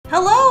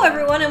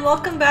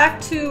welcome back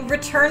to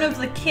Return of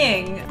the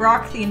King,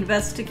 Brok the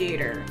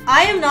InvestiGator.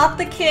 I am not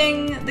the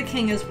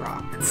king is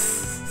Brok.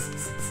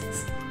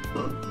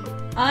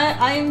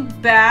 I'm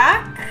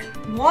back.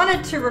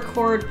 Wanted to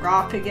record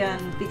Brok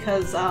again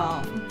because,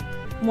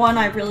 one,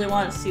 I really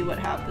want to see what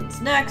happens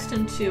next,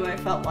 and two, I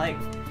felt like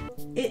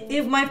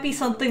it might be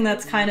something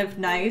that's kind of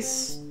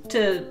nice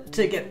to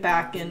get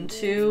back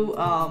into,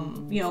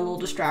 you know, a little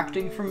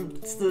distracting from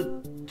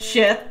the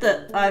shit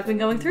that I've been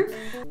going through,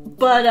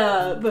 but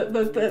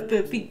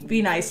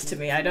be nice to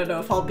me. I don't know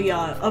if I'll be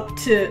up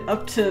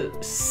to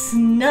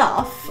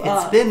snuff.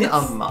 It's been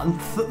a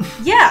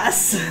month.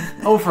 Yes,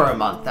 over a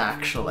month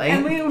actually.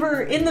 And we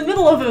were in the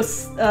middle of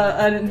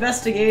an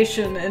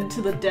investigation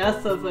into the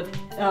death of a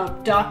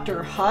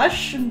Dr.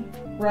 Hush,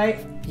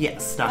 right?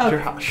 Yes, Dr.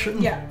 Hush.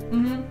 Yeah.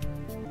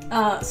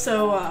 Mm-hmm.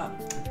 So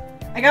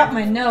I got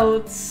my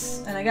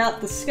notes, and I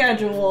got the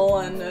schedule,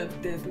 and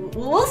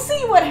we'll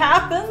see what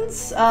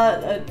happens.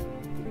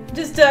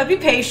 Just be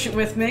patient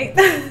with me.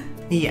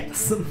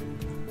 Yes.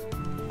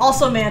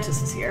 Also,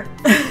 Mantis is here.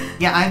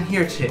 Yeah, I'm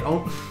here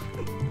too.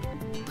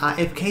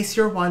 In case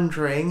you're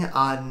wondering,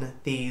 on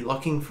the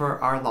looking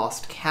for our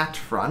lost cat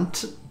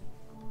front,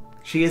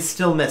 she is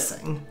still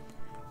missing.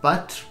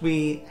 But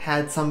we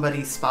had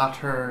somebody spot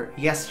her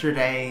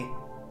yesterday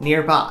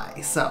nearby,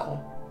 so...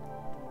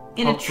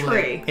 In a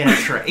tree. In a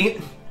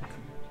tree.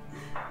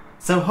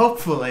 So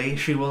hopefully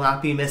she will not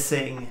be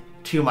missing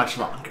too much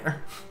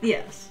longer.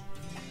 Yes.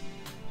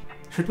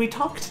 Should we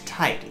talk to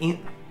Tidy?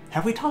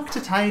 Have we talked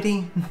to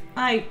Tidy?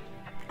 I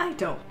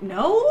don't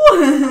know.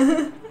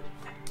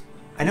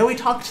 I know we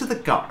talked to the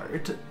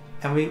guard,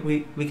 and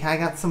we kind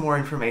of got some more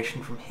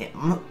information from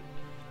him.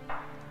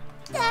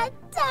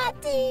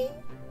 Daddy.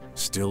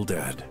 Still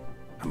dead.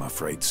 I'm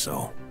afraid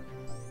so.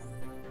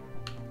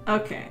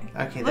 Okay.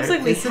 Okay. Looks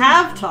like we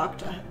have talked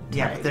to him.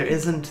 Yeah, but there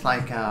isn't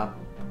like a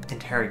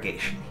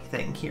interrogation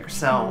thing here,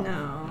 so...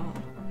 No.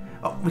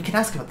 Oh, we can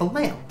ask about the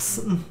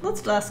lamps.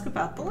 Let's ask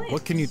about the lamps.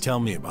 What can you tell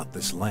me about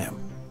this lamp?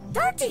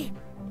 Daddy,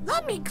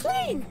 let me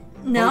clean.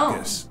 No.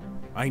 Focus.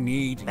 I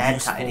need Bad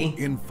useful Tidy.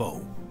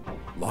 info.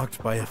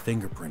 Locked by a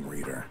fingerprint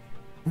reader.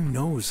 Who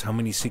knows how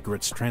many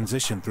secrets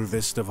transition through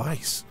this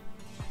device?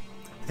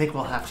 I think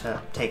we'll have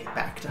to take it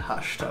back to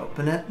Hush to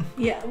open it.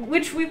 Yeah,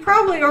 which we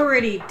probably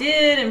already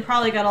did and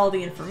probably got all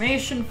the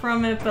information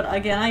from it, but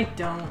again, I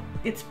don't.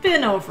 It's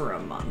been over a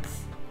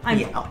month.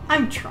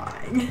 I'm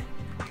trying.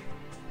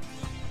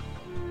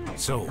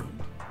 So,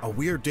 a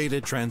weird data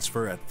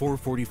transfer at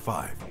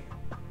 4:45.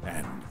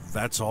 And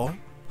that's all?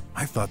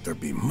 I thought there'd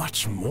be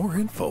much more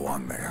info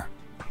on there.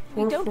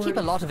 We don't keep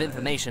a lot of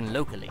information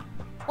locally.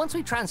 Once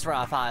we transfer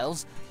our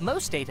files,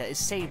 most data is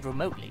saved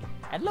remotely,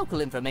 and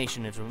local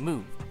information is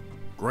removed.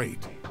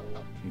 Great.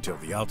 Until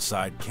the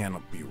outside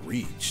cannot be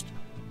reached.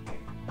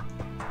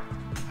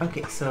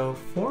 Okay, so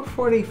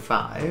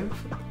 4:45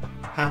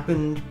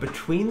 happened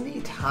between the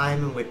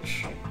time in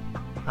which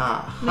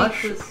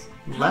Hush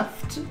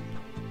left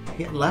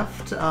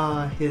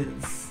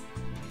his...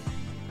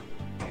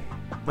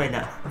 Wait,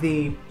 no.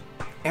 The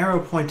arrow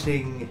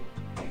pointing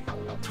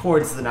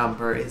towards the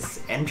number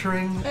is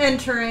entering?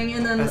 Entering,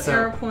 and then the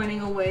arrow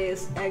pointing away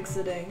is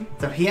exiting.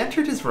 So he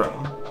entered his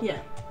room.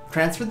 Yeah.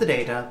 Transferred the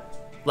data,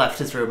 left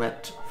his room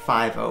at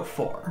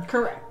 5:04.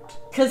 Correct.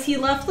 Because he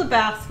left the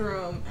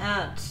bathroom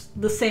at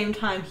the same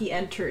time he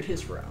entered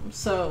his room.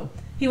 So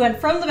he went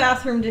from the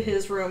bathroom to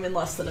his room in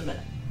less than a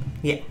minute.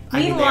 Yeah, I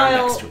mean, they are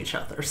next to each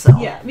other, so...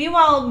 Yeah,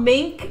 meanwhile,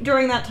 Mink,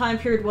 during that time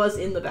period, was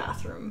in the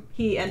bathroom.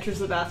 He enters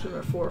the bathroom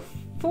at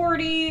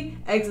 4:40,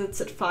 exits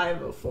at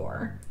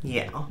 5:04.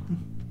 Yeah.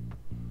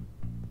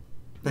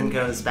 Then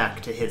goes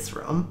back to his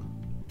room,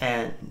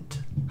 and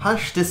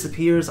Hush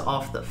disappears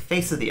off the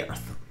face of the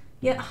earth.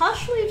 Yeah,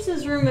 Hush leaves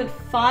his room at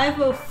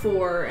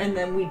 5:04, and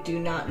then we do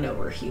not know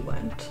where he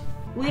went.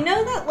 We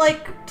know that,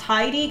 like,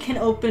 Tidy can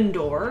open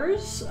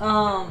doors,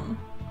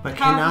 but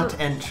cannot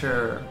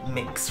enter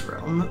Mink's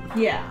room.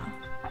 Yeah.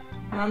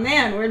 Oh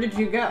man, where did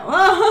you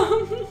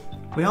go?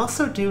 We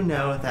also do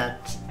know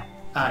that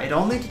it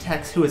only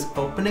detects who is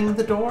opening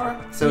the door,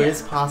 so it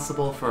is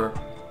possible for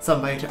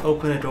somebody to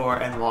open a door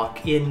and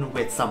walk in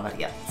with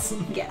somebody else.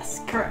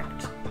 Yes,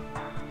 correct.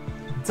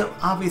 So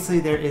obviously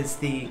there is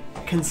the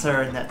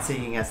concern that,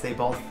 seeing as they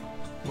both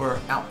were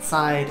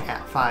outside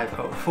at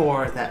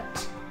 5:04,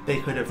 that they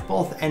could have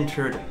both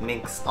entered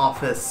Mink's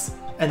office,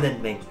 and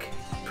then Mink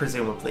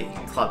presumably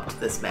clubbed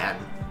this man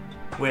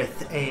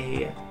with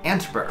a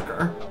ant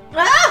burger,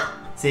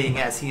 seeing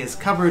as he is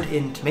covered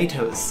in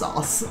tomato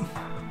sauce.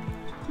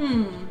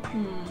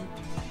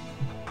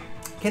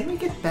 Can we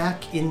get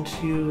back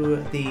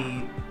into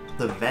the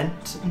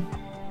vent?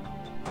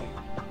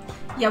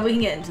 Yeah, we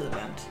can get into the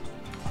vent.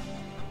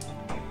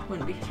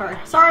 Wouldn't be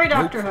sorry,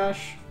 Dr. Nope.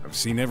 Hush. I've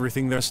seen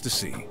everything there's to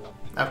see.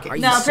 Okay.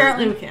 No,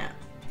 apparently we can't.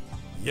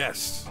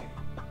 Yes.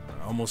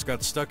 I almost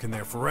got stuck in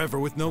there forever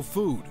with no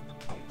food.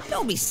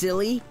 Don't be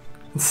silly.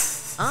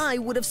 I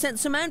would have sent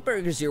some ant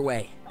burgers your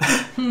way.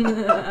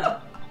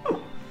 A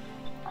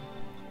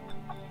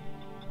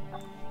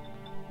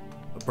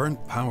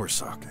burnt power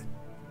socket,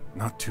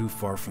 not too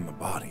far from the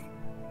body.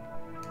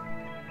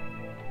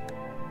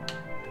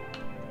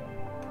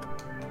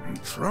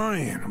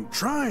 I'm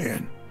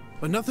trying,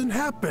 but nothing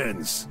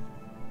happens.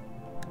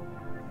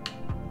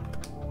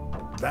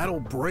 That'll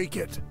break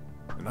it,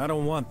 and I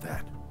don't want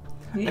that.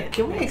 Yeah.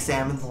 Can we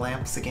examine the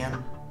lamps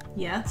again?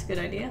 Yeah, it's a good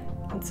idea.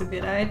 It's a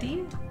good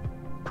idea.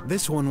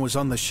 This one was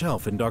on the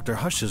shelf in Dr.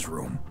 Hush's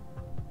room.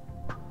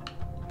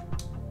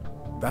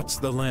 That's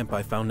the lamp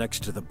I found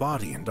next to the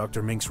body in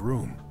Dr. Mink's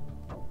room.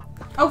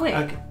 Oh, wait.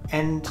 Okay,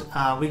 and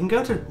we can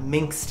go to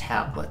Mink's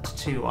tablet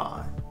to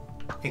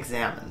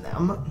examine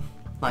them.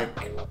 Like,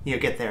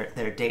 get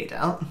their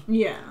data.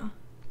 Yeah.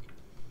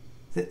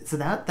 So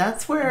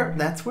that's where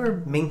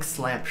Mink's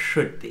lamp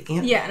should be.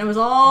 Yeah, and it was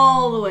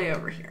all the way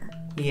over here.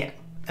 Yeah.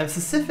 And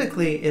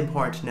specifically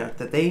important to note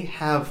that they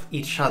have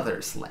each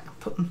other's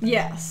lamp.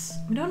 Yes.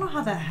 We don't know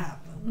how that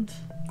happened.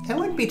 It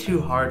wouldn't be too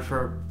hard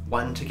for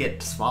one to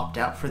get swapped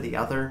out for the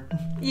other.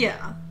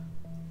 Yeah.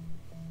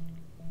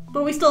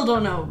 But we still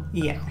don't know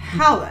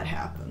how that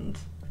happened.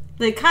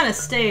 They kind of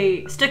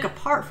stick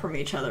apart from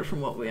each other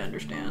from what we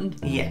understand.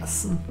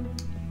 Yes.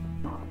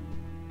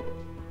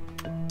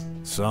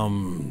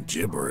 Some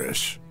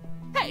gibberish.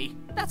 Hey,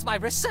 that's my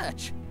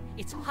research.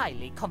 It's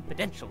highly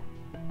confidential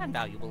and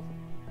valuable.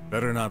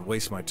 Better not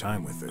waste my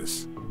time with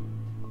this.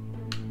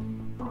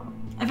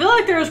 I feel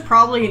like there was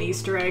probably an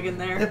Easter egg in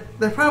there.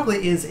 There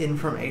probably is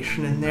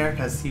information in there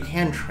because you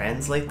can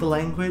translate the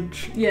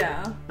language.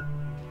 Yeah.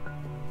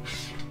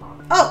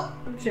 Oh,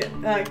 shit.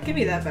 Give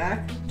me that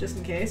back, just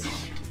in case.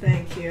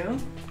 Thank you.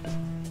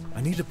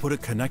 I need to put a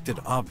connected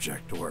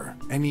object or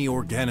any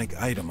organic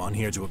item on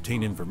here to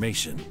obtain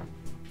information.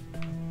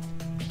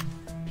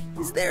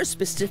 Is there a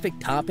specific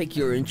topic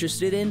you're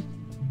interested in?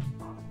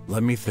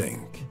 Let me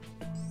think.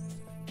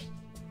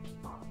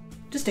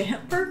 Just a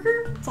hemp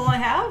burger? That's all I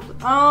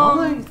have?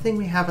 Only thing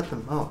we have at the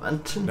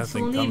moment.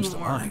 Nothing we'll comes need to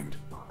more. mind.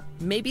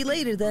 Maybe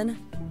later then.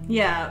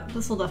 Yeah,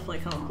 this will definitely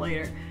come up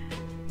later.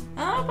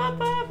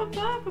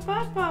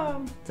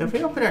 So if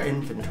we open our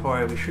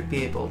inventory, we should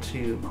be able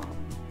to,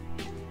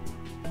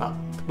 well,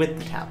 with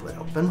the tablet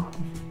open,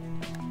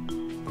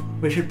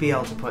 we should be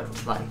able to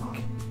put, like,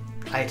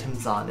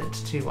 items on it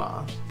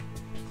to,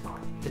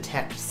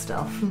 detect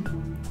stuff.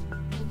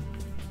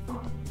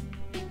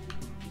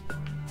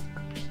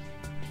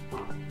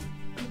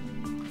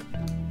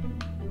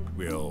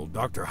 Will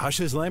Dr.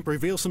 Hush's lamp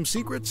reveal some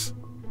secrets?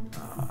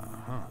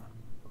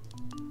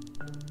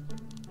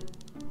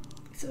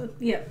 So,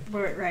 yeah,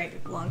 we're right.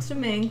 It belongs to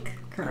Mink.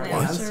 Currently Currently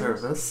on on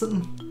service.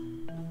 service.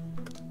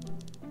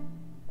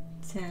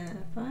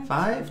 10,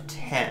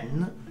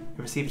 5:10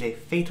 received a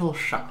fatal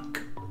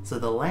shock. So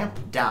the lamp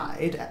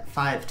died at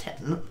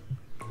 5:10.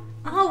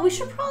 Oh, we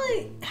should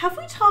probably... Have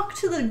we talked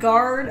to the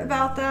guard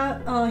about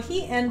that?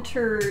 He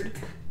entered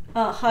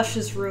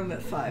Hush's room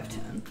at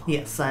 5:10.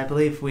 Yes, I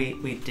believe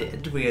we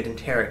did. We had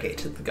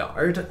interrogated the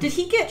guard. Did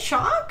he get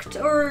shocked,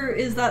 or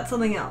is that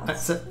something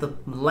else? So the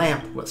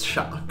lamp was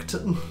shocked.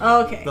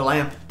 Okay. The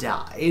lamp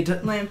died.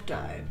 Lamp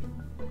died.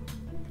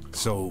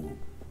 So,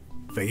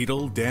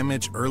 fatal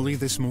damage early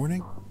this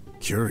morning?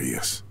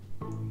 Curious.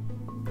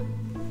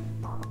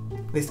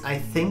 At least I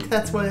think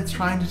that's what it's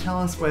trying to tell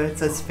us, where it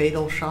says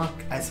fatal shock.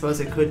 I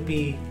suppose it could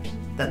be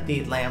that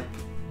the lamp,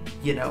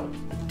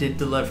 did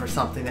deliver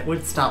something that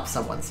would stop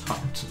someone's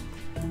heart.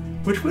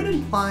 Which would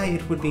imply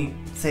it would be,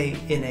 say,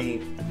 in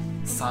a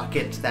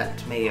socket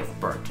that may have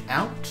burnt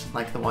out,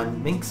 like the one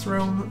in Mink's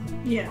room.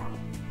 Yeah.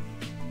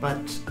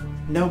 But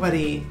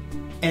nobody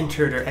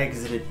entered or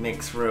exited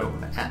Mink's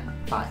room at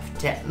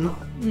 5:10.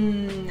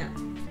 No.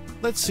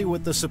 Let's see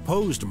what the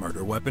supposed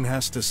murder weapon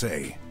has to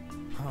say.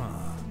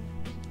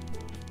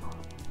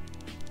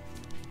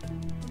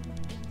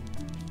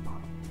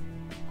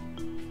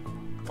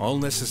 All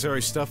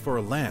necessary stuff for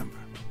a lamp.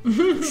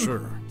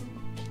 Sure.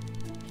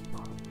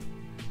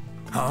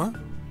 Huh?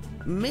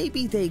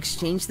 Maybe they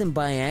exchanged them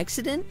by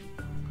accident?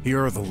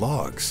 Here are the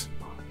logs.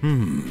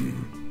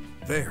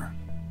 There.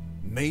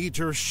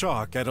 Major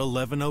shock at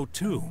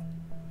 11:02.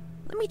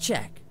 Let me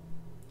check.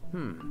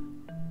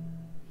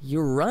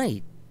 You're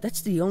right.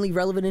 That's the only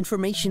relevant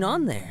information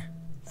on there.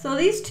 So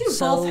these two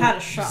So, both had a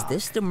shock. is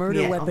this the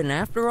murder Yeah. weapon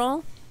after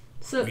all?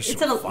 So We it's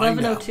shall at find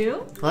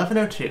 11:02?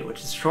 11:02,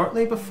 which is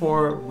shortly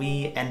before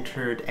we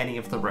entered any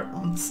of the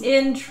rooms.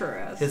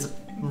 Interesting. Is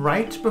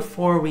right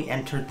before we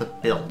entered the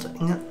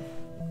building.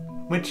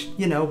 Which,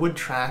 would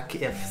track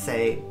if,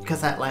 say,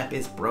 because that lamp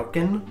is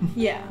broken,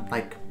 Yeah.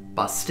 like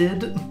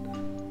busted.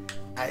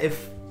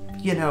 If,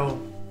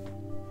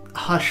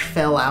 Hush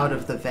fell out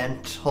of the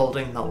vent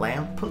holding the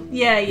lamp,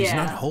 Yeah, He's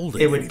not yeah.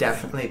 holding it would anything.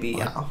 definitely be,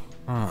 There's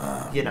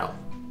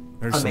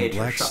a some major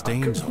black shock.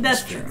 stains on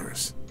That's his true.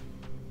 fingers.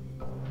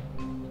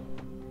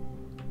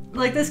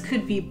 Like, this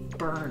could be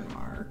burn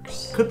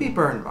marks. Could be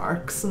burn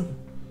marks.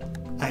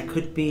 It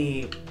could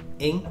be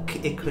ink.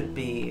 It could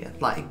be,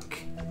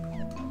 like,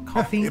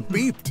 coffee. It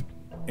beeped.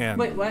 And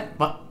Wait, what?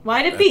 What?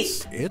 Why'd it beep?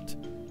 that's it?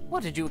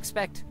 What did you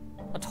expect?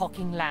 A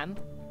talking lamp?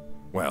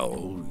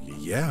 Well,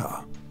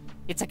 yeah.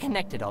 It's a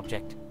connected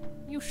object.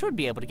 You should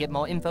be able to get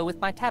more info with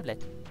my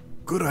tablet.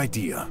 Good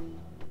idea.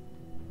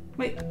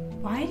 Wait,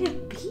 why did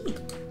it beep?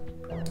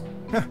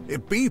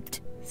 It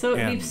beeped. So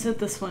And we've said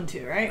this one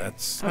too, right?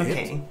 That's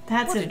Okay. it.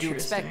 That's What did you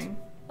interesting. expect?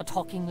 A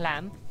talking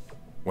lamp?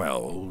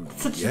 Well,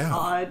 Such yeah.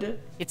 odd.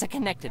 It's a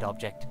connected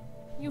object.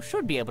 You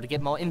should be able to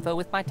get more info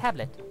with my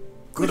tablet.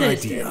 Good It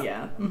is idea. good,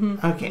 yeah.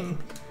 Mm-hmm. Okay.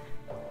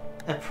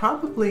 It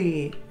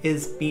probably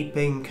is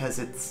beeping because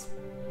it's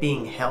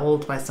being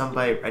held by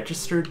somebody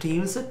registered to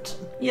use it.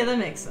 Yeah, that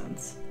makes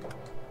sense.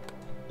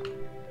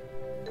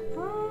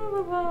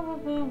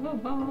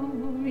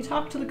 We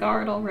talked to the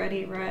guard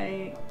already,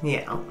 right?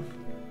 Yeah.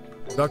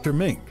 Dr.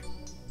 Mink,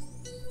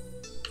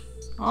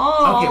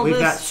 Oh, Okay, all we've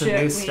this got some shit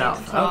we new need to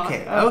stuff. talk.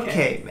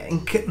 Okay,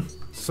 Mink.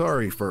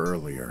 sorry for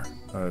earlier.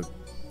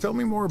 Tell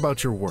me more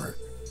about your work.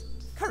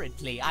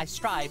 Currently, I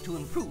strive to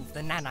improve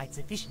the nanites'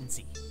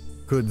 efficiency.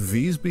 Could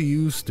these be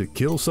used to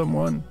kill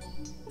someone?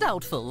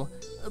 Doubtful,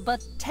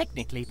 but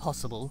technically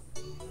possible.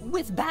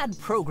 With bad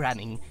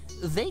programming,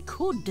 they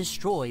could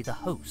destroy the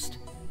host.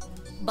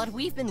 But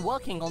we've been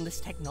working on this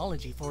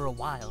technology for a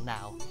while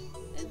now.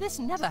 This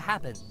never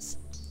happens.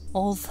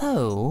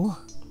 Although,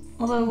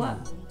 Although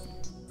what?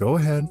 Go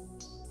ahead.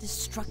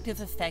 destructive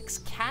effects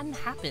can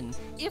happen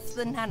if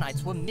the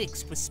nanites were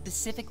mixed with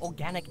specific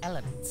organic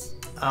elements.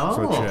 Oh,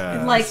 Such as-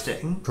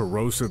 interesting.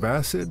 Corrosive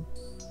acid?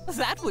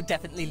 That would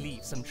definitely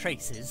leave some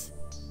traces.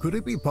 Could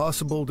it be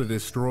possible to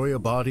destroy a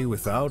body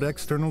without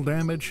external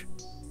damage?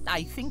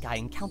 I think I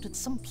encountered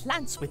some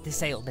plants with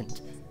this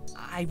ailment.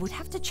 I would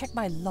have to check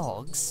my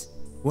logs.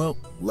 Well,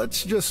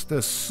 let's just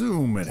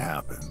assume it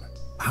happened.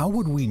 How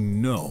would we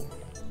know?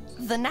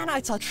 The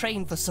nanites are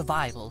trained for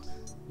survival.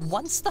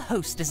 Once the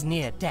host is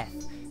near death,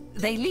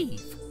 they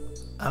leave.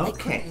 They Okay.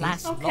 couldn't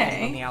last long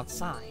Okay. on the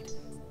outside.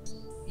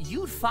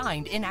 You'd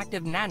find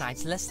inactive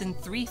nanites less than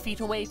 3 feet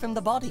away from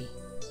the body.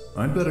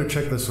 I'd better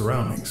check the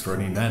surroundings for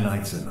any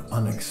nanites in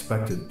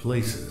unexpected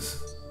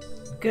places.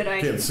 Good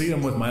idea. Can't see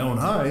them with my own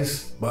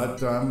eyes,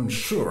 but I'm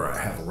sure I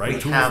have a right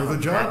We tool have for a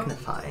the job.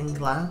 magnifying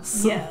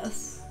glass.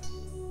 Yes.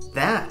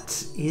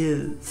 That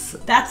is...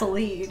 That's a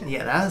lead.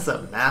 Yeah, that is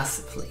a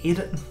massive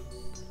lead.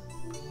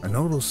 I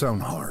know it'll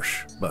sound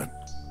harsh, but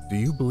do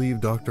you believe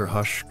Dr.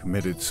 Hush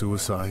committed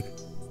suicide?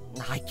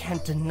 I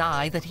can't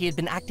deny that he had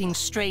been acting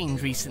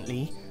strange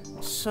recently,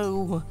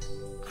 so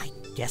I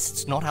guess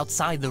it's not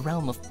outside the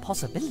realm of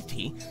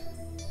possibility.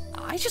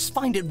 I just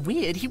find it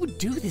weird he would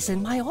do this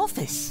in my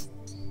office.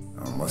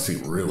 Unless he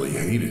really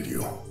hated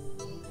you.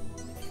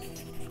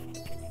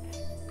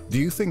 Do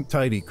you think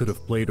Tidy could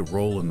have played a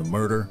role in the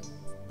murder?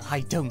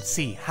 I don't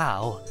see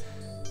how.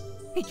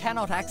 He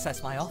cannot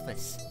access my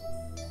office.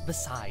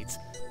 Besides,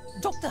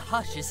 Dr.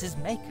 Hush is his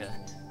maker.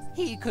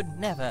 He could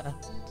never.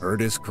 Hurt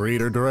his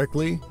creator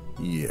directly?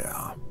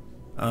 Yeah.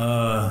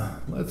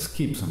 Let's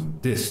keep some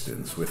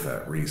distance with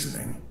that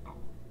reasoning.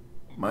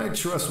 My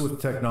trust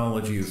with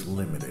technology is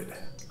limited.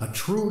 A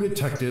true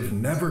detective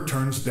never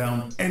turns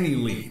down any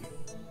lead.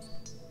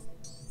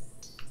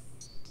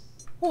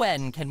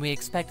 When can we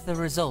expect the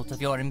result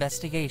of your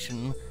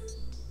investigation?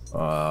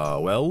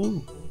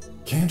 Well,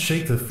 Can't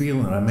shake the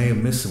feeling I may have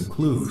missed some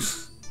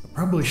clues. I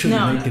probably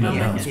shouldn't make an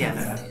announcement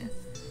yeah. yet.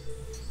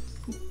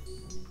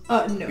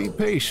 No. be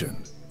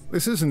patient.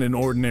 This isn't an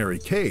ordinary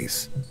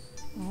case.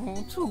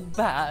 Oh, too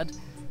bad.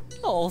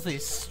 All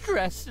this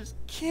stress is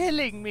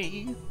killing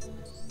me.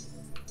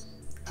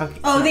 Okay.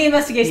 Oh, the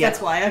investigation, Yeah.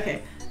 that's why,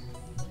 okay.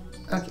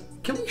 Okay,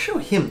 can we show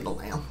him the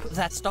lamp?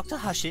 That's Dr.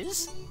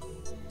 Hush's?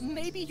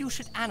 Maybe you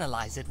should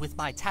analyze it with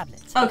my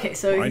tablet. Okay,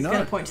 so Why he's gonna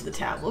not? point to the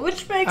tablet,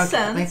 which makes Okay,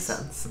 sense. makes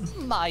sense.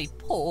 My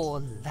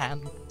poor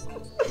lamp.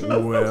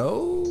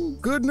 Well,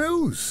 good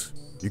news.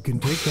 You can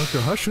take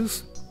Dr.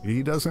 Hush's.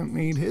 He doesn't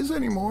need his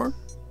anymore.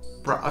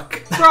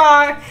 Brok.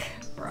 Brok!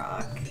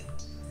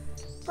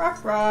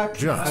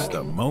 Just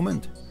a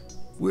moment.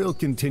 We'll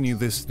continue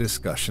this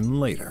discussion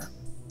later.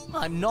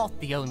 I'm not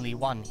the only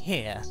one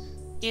here.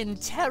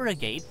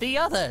 Interrogate the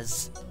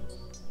others.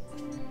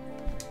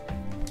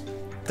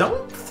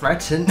 Don't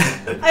threaten.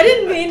 I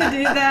didn't mean to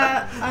do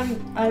that.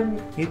 I'm.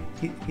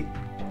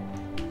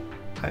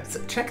 Alright,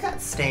 so check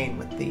that stain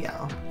with the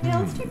Yeah,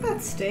 let's check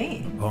that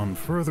stain. Upon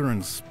further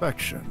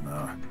inspection,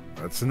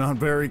 that's not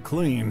very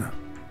clean.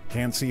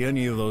 Can't see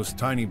any of those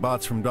tiny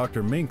bots from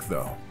Dr. Mink,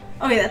 though.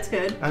 Okay, that's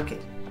good. Okay,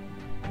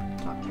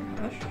 Dr.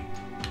 Hush.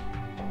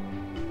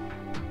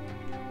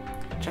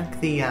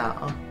 check the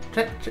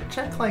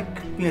check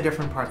like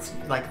different parts,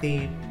 like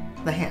the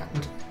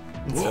hand.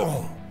 And so-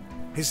 Whoa!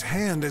 His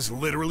hand is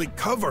literally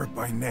covered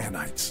by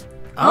nanites.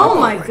 Oh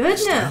my write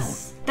this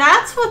goodness!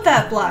 That's what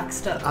that black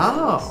stuff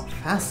Oh,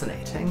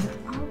 fascinating. is.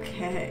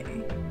 Okay.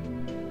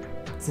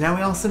 So now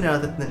we also know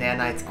that the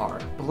nanites are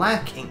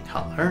black in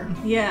color.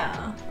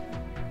 Yeah.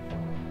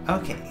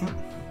 Okay.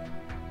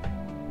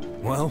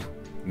 Well,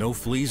 no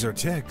fleas or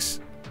ticks.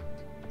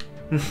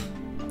 A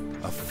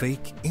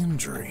fake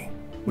injury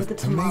with the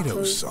tomato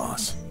tomatoes.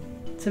 sauce.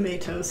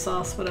 Tomato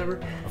sauce, whatever.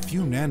 A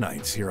few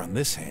nanites here on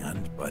this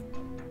hand, but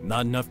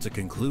not enough to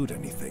conclude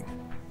anything.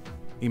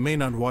 He may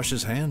not wash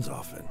his hands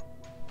often.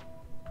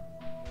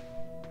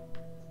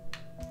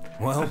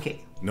 Well,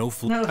 Okay. no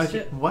fleas. No Okay,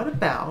 shit. what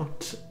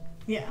about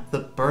Yeah. the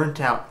burnt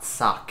out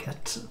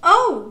socket?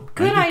 Oh,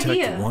 good I detect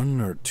idea. one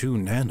or two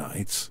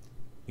nanites.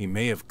 He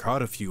may have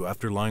caught a few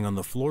after lying on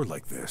the floor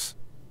like this.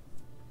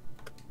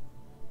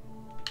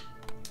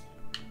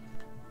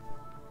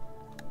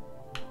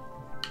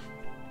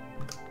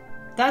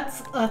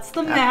 That's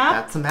the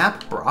map. That's a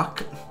map,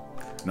 Brok.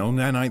 No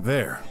nanite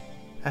there.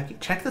 Okay,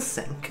 check the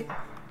sink.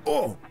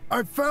 Oh,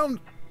 I found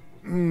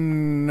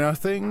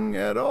nothing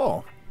at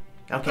all.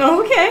 Okay.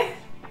 Okay.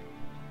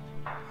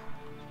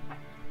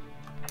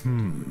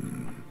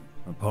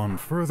 Upon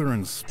further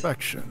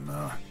inspection,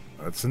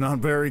 that's not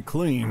very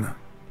clean.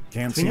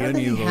 Can't We see know that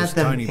any of he those had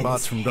them tiny in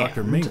bots his from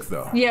Dr. hand. Mink,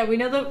 though. Yeah, we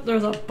know that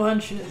there's a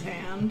bunch in his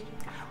hand.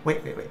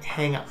 Wait.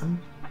 Hang on.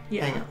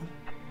 Yeah. Hang on.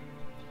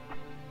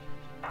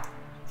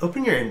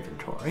 Open your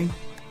inventory.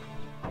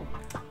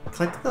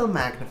 Click the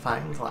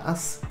magnifying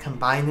glass.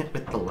 Combine it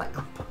with the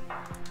lamp.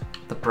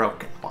 The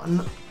broken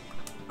one.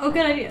 Oh,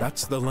 good idea.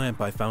 That's the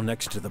lamp I found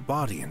next to the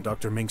body in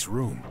Dr. Mink's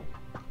room.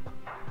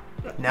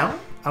 No?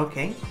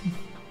 Okay.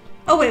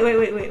 Oh,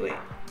 wait.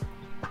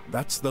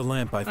 That's the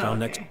lamp I found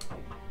next. Okay.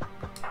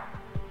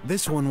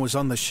 This one was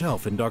on the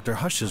shelf in Dr.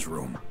 Hush's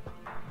room.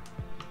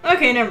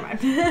 Okay, never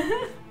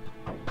mind.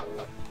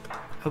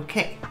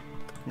 Okay.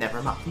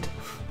 Never mind.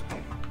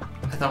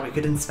 I thought we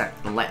could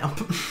inspect the lamp.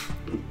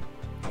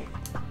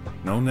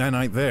 No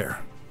nanite there.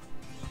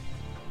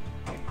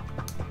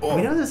 Oh,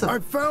 We know there's a- I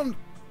found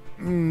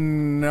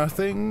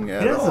nothing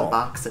at There's a all.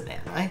 box of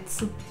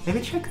nanites.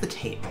 Maybe check the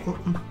table.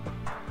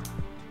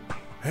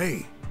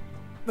 Hey,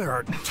 there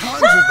are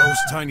tons of those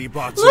tiny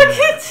bots in Look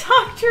there. at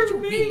Dr. You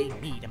Mink. really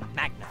need a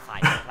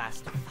magnifying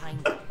glass to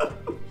find it.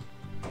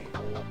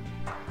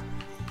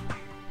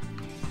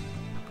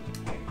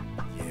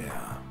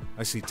 Yeah,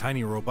 I see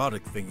tiny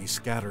robotic thingies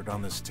scattered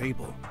on this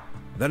table.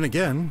 Then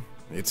again,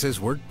 it's his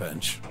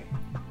workbench.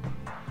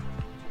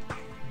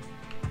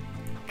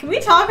 Can we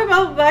talk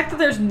about the fact that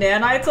there's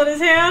nanites on his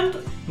hand?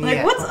 Like,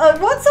 Yeah.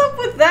 what's up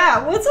with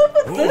that? What's up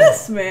with Oh,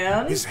 this,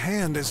 man? His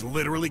hand is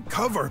literally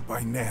covered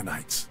by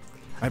nanites.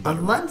 I better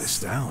write this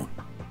down.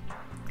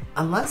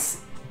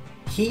 Unless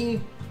the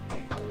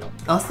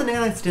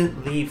nanites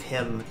didn't leave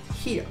him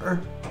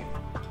here.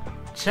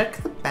 Check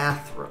the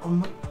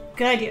bathroom.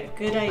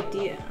 Good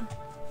idea.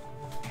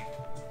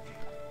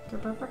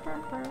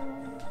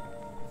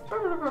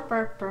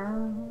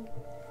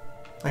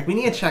 Like, we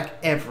need to check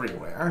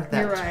everywhere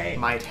that You're right.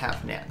 might have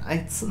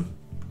nanites.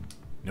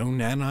 No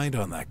nanite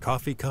on that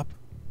coffee cup?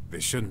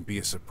 This shouldn't be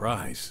a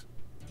surprise.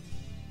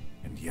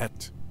 And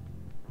yet...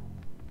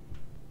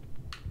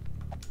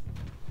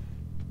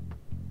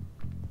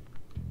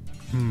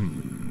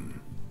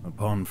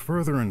 Upon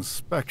further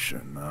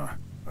inspection,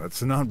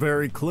 that's not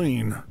very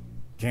clean.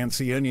 Can't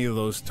see any of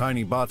those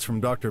tiny bots from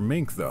Dr.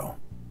 Mink, though.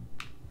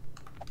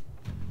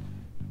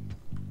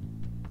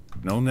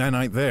 No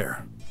nanite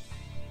there.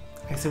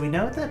 Okay, so we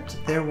know that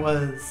there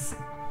was...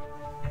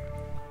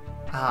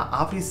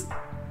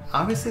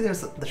 obviously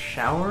there's the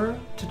shower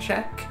to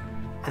check,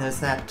 and there's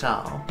that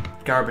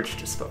garbage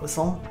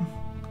disposal.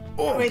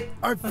 Oh, Wait,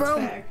 I what's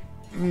found bag?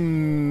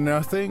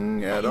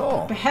 nothing at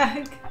all.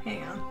 Bag?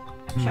 Hang on.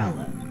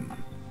 Shallow.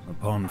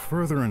 Upon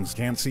furtherance,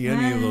 can't see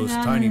any of those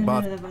tiny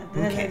bots.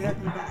 Okay.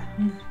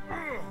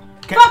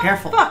 Fuck,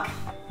 Careful. Fuck!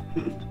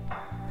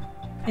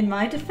 In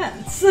my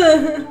defense,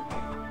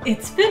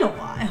 it's been a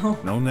while.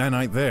 No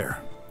nanite there.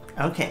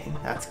 Okay,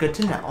 that's good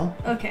to know.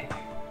 Okay.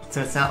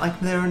 So it's not like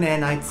there are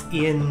nanites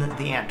in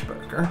the ant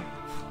burger.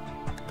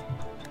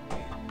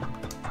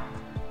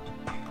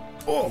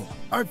 Oh,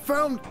 I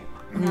found.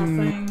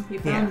 Nothing. You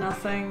found yeah.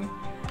 nothing.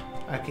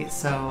 Okay,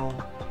 so...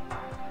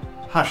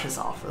 Hush's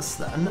office,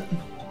 then.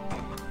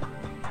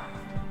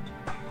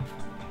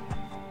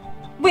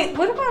 Wait,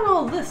 what about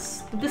all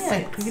this? The Yeah,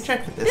 biscuits. we can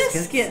check the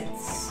biscuits.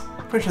 Biscuits.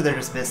 Pretty sure they're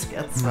just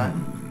biscuits, but...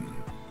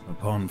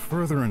 Upon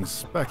further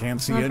inspection,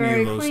 can't see Not any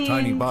very of those clean,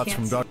 tiny bots can't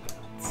from see Dr.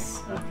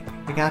 Okay.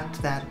 We got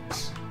that...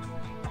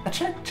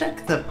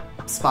 Check the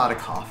spot of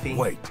coffee.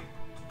 Wait,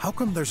 how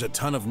come there's a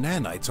ton of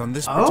nanites on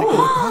this Oh.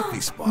 particular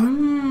coffee spot?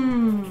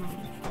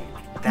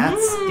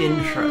 That's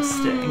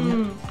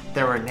interesting.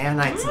 There were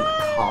nanites in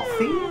the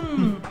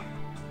coffee?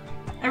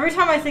 Every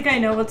time I think I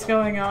know what's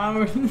going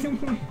on,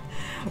 who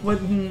put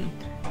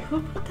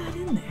that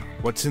in there?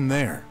 What's in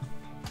there?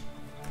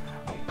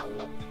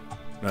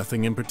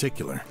 Nothing in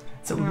particular.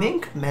 So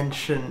Mink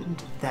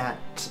mentioned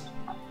that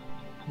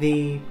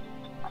the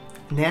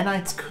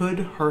nanites could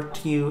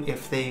hurt you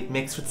if they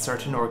mix with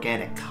certain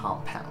organic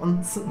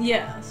compounds.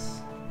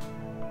 Yes.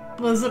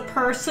 Does a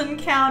person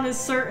count as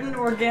certain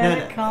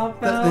organic The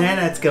compounds?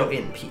 nanites go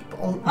in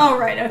people. Oh,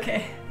 right,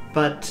 okay.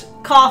 But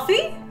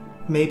Coffee?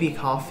 maybe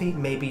coffee,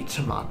 maybe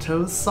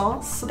tomato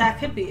sauce? That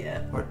could be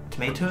it. Or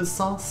tomatoes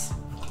sauce?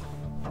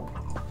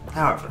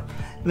 However,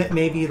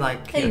 maybe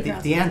like Hey, you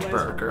the ant guys.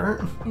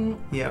 burger.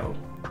 Yo.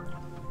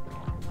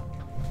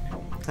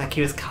 Like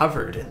he was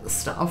covered in the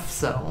stuff,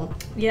 so...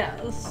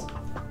 Yes.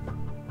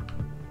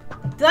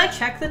 Did I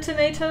check the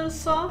tomato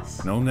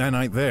sauce? No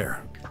nanite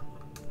there.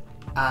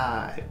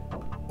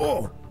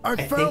 Oh, I I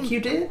found. think you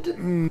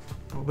did?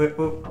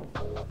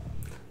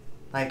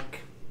 Like...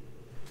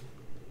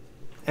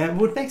 It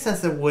would make sense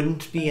there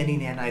wouldn't be any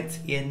nanites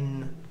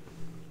in,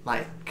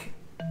 like,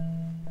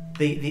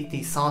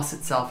 the sauce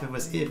itself, it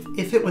was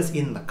if it was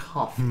in the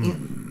coffee.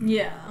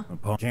 Yeah.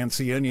 Can't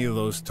see any of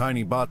those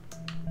tiny bot.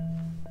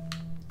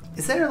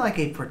 Is there like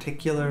a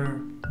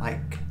particular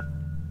like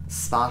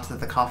spot that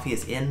the coffee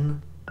is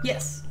in?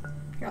 Yes.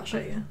 Here, I'll show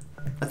you.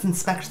 Let's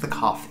inspect the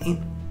coffee.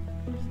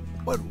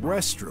 What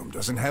restroom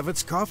doesn't have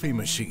its coffee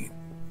machine?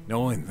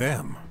 Knowing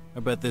them, I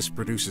bet this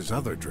produces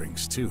other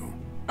drinks too.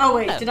 Oh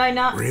wait, did I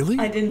not? Really?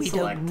 I didn't We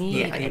select. don't need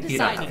Yeah, a you don't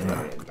designing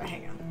have code.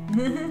 Hang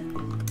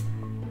on.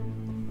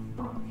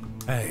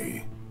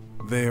 Hey,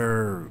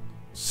 there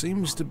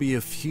seems to be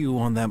a few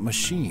on that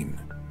machine.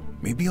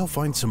 Maybe I'll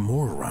find some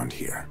more around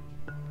here.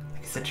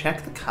 So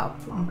check the cup.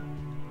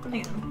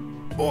 Hang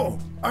on. Oh,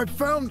 I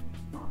found...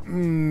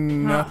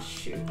 Oh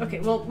shoot. Okay,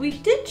 well we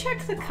did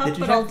check the cup, Did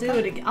you but check I'll the do cup?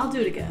 it again. I'll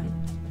do it again.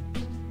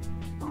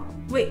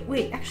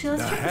 Wait. Actually,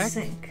 let's The check the heck?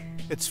 sink.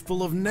 It's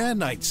full of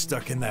nanites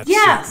stuck in that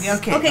Yes. sink. Yeah,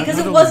 okay. Okay, because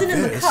Not it only wasn't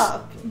in the this,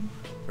 cup.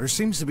 There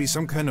seems to be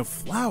some kind of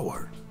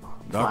flour.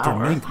 Dr.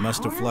 Flour? Mink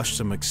must have flushed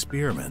some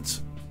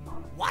experiments.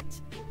 What?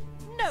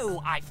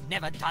 No, I've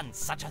never done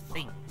such a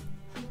thing.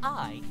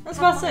 I I was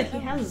about to say he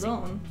has his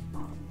own.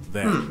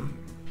 Then,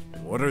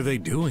 what are they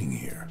doing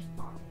here?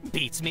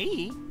 beats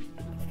me.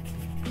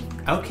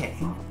 Okay.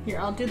 Here,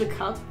 I'll do the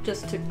cup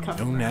just to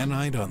cover. No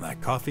nanite on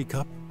that coffee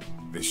cup?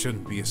 This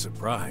shouldn't be a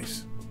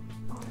surprise.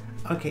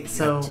 Okay,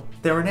 so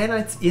there were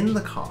nanites in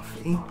the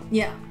coffee,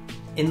 Yeah.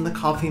 in the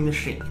coffee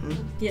machine,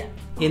 Yeah.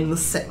 in the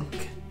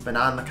sink, but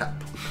not in the cup.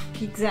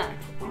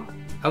 Exactly.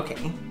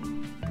 Okay.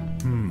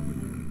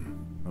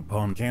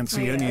 Upon can't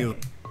see Okay, any okay.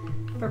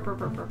 Brr, brr,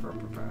 brr, brr, brr,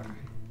 brr,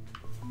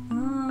 brr.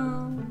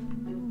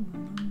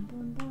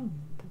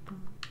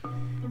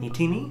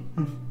 Meaty?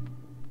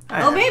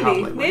 Oh,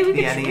 maybe we be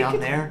could, any we on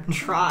could there.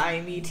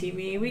 try Meaty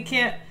Me. We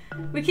can't.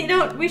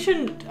 No, we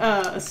shouldn't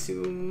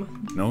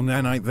assume. No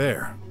nanite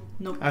there.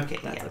 Nope. Okay,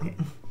 That's yeah. okay.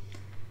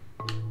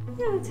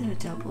 I'm gonna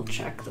double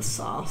check the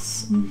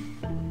sauce.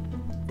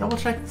 Double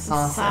check the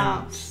sauce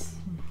Sauce.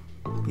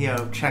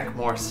 and check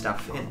more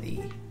stuff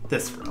in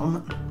this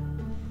room.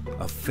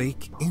 A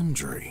fake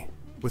injury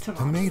with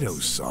Tomatoes. tomato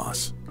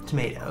sauce.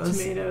 Tomatoes.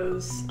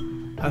 Tomatoes.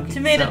 Okay,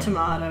 Tomato, so-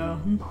 tomato.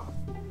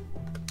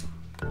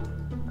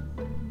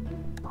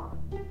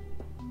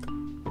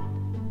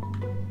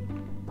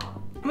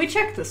 We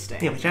checked the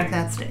stain. Yeah, we check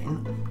that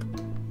stain.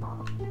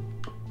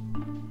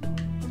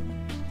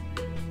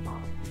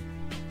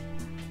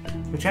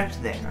 We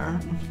checked there.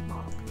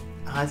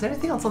 Is there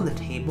anything else on the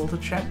table to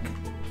check?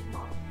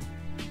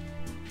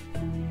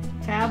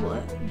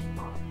 Tablet.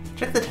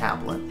 Check the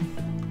tablet.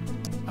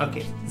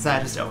 Okay, so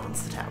that just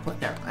opens the tablet.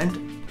 Never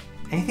mind.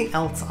 Anything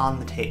else on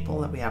the table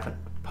that we haven't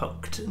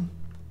poked?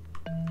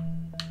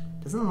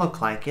 Doesn't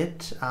look like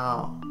it.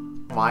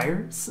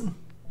 Wires?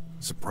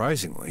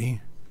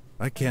 Surprisingly,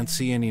 I can't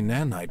see any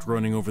nanite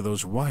running over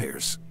those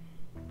wires.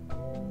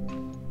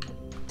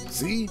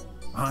 See?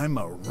 I'm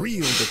a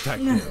real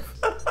detective.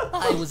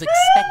 I was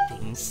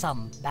expecting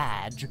some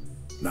badge.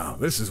 Now,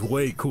 this is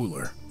way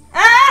cooler.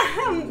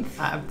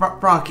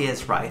 Brok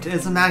is right. It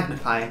is a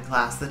magnifying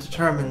glass that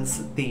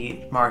determines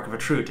the mark of a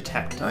true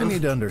detective. I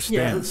need to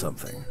understand Yeah.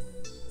 something.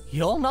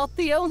 You're not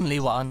the only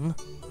one.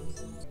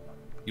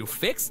 You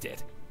fixed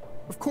it?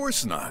 Of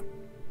course not.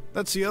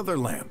 That's the other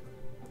lamp.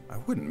 I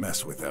wouldn't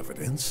mess with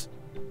evidence.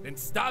 Then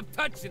stop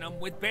touching them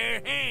with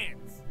bare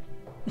hands.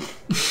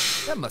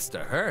 That must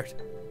have hurt.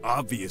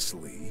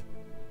 Obviously,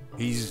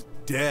 he's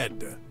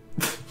dead.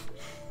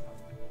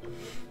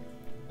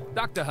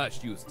 Dr.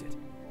 Hush used it.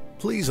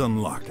 Please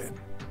unlock it.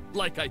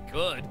 Like I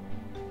could.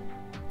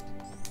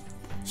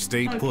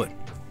 Stay put.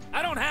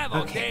 I don't have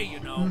all Okay. day, you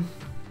know.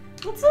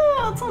 Let's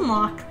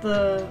unlock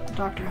the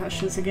Dr.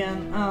 Hushes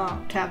again.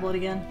 Tablet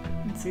again.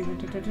 Let's see.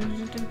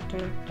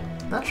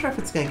 Not sure if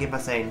it's going to give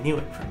us any new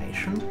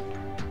information.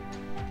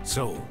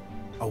 So,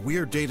 a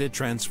weird data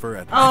transfer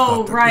at...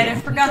 Oh, thought right. that-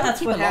 I forgot that's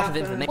Keep what a lot of happened.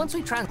 information. Once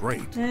we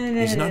Great.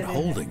 He's not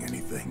holding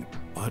anything,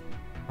 but...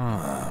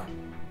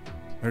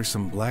 There's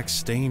some black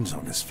stains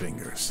on his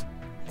fingers.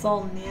 It's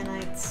all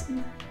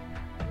nanites.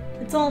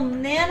 It's all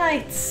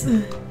nanites.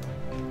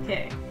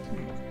 Okay.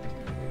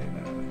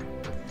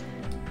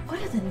 What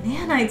do the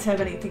nanites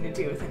have anything to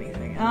do with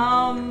anything?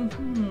 I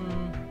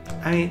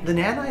mean, the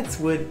nanites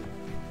would,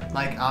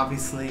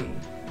 obviously...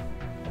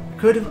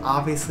 could have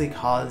obviously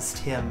caused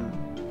him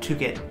to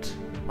get,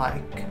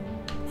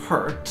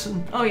 hurt.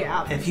 Oh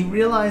yeah. If he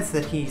realized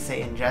that he,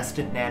 say,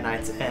 ingested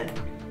nanites, and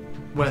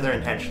whether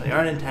intentionally or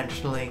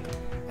unintentionally,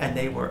 and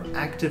they were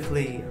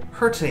actively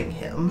hurting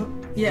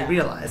him, Yeah. he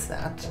realized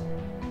that.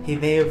 He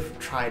may have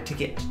tried to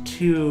get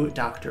to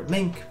Dr.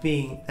 Mink,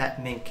 being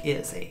that Mink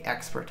is an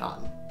expert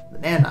on the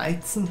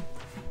nanites.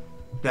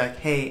 Be like,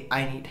 hey,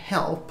 I need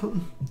help.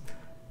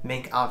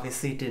 Mink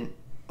obviously didn't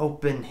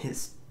open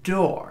his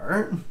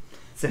door,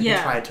 so he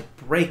Yeah. tried to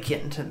break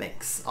into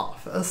Mink's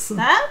office.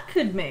 That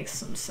could make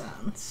some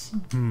sense.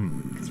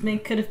 Because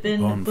Mink could have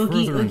been On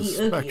boogie further oogie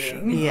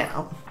inspection- oogieing.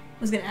 Yeah.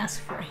 I was gonna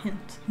ask for a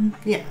hint.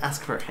 Yeah,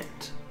 ask for a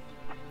hint.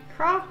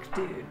 Croc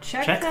dude,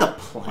 check Check that the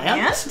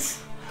plant?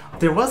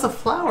 There was a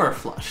flower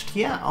flushed,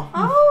 yeah.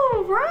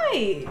 Oh,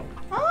 right.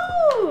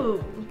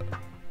 Oh,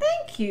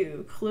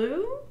 you.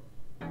 Clue?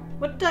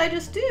 What did I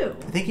just do?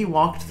 I think you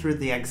walked through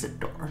the exit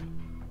door.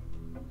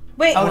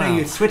 Wait. Oh no,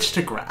 you switched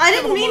to Graff. I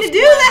didn't mean to do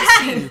See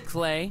that! you,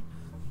 Clay.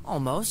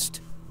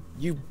 Almost.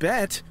 You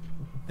bet.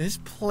 This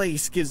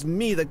place gives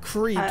me the I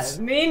creeps.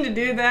 didn't mean to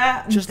do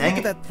that. Just Dang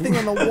look at it. that thing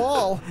on the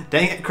wall.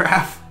 Dang it,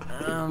 Graff.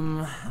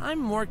 I'm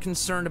more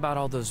concerned about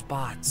all those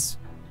bots.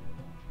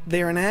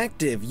 They're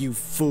inactive, you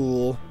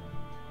fool.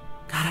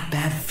 Got a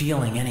bad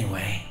feeling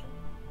anyway.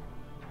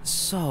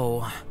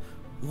 So,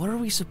 what are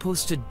we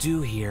supposed to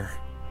do here?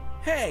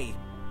 Hey,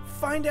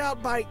 find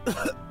out by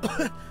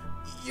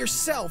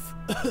yourself.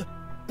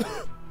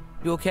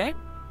 You okay?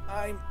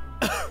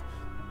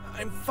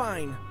 I'm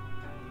fine.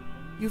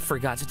 You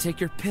forgot to take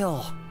your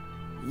pill.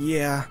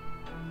 Yeah.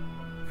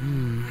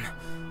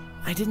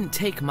 I didn't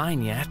take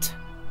mine yet.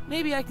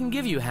 Maybe I can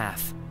give you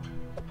half.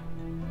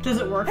 Does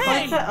it work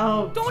Hey! like that?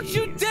 Oh, Don't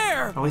you jeez.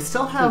 dare! We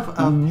still have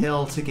a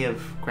pill to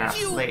give Graff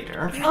You-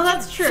 later. Oh,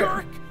 that's true.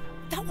 Jerk!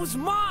 That was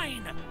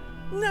mine!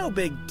 No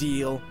big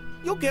deal.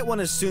 You'll get one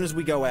as soon as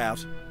we go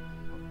out.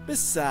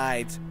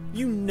 Besides,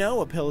 you know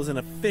a pill isn't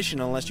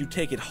efficient unless you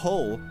take it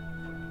whole.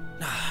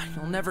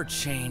 You'll never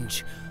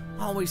change.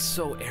 Always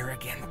so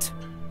arrogant.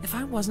 If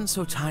I wasn't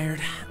so tired,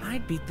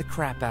 I'd beat the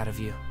crap out of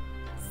you.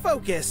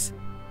 Focus!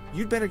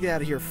 You'd better get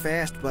out of here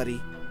fast,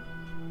 buddy.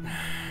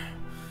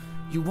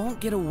 You won't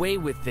get away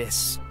with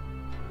this.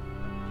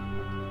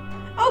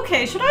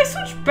 Okay, should I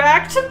switch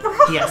back to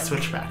Brok? Yeah,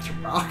 switch back to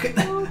Brok.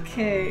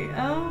 Okay,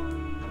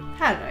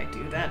 how did I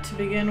do that to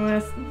begin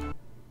with?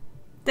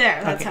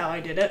 There, that's Okay. how I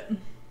did it.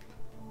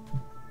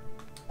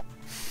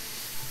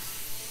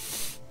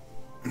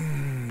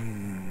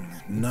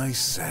 Nice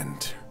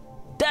scent.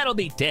 That'll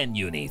be 10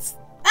 unis.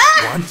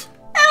 What?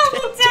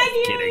 Oh,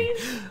 Just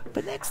kidding.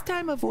 But next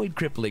time, avoid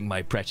crippling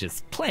my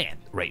precious plant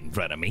right in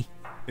front of me.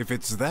 If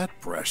it's that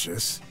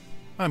precious,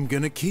 I'm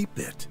gonna keep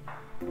it.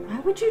 Why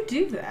would you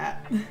do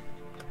that?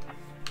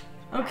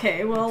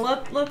 Okay, well,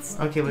 let's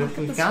Okay, look at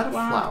we've this got a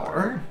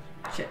flower.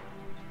 Shit.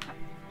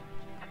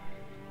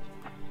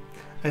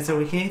 Okay, so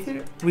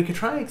we could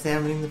try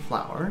examining the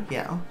flower,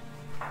 yeah.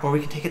 Or we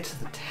could take it to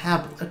the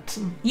tablet.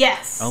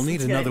 Yes! I'll need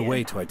that's a good another idea.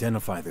 way to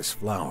identify this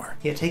flower.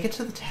 Yeah, take it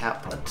to the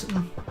tablet.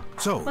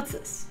 So, What's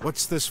this?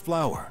 what's this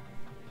flower?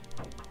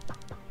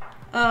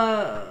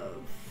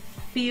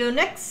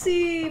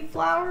 Phoenixy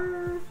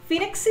flower?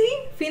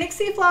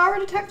 Phoenixy flower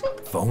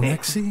detective?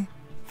 Phonexy?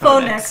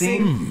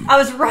 Phonexy. I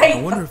was right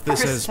I wonder the if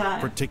this first has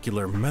time.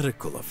 particular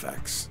medical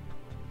effects.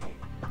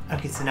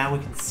 Okay, so now we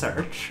can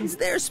search. Is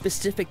there a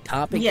specific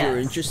topic Yes, you're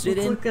interested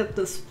let's in? look at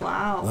this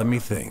flower. Let me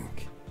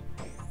think.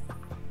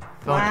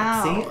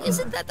 Wow. Phonexy.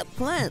 Isn't that the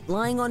plant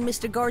lying on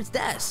Mr. Guard's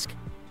desk?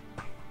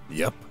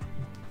 Yep.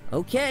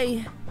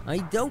 Okay, I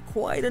don't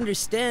quite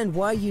understand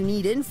why you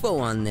need info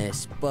on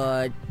this,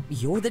 but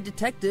you're the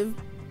detective.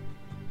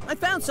 I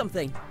found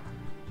something.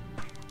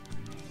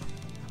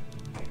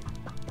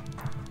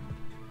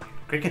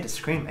 Cricket is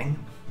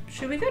screaming.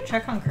 Should we go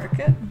check on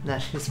Cricket? No,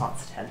 she just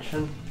wants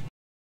attention.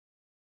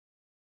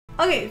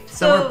 Okay,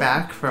 So we're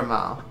back from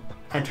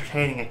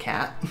entertaining a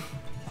cat.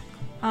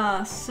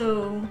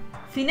 So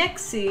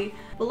Phoenixy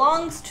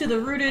belongs to the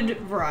rooted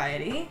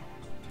variety.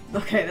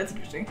 Okay, that's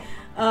interesting.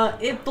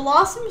 It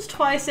blossoms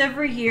twice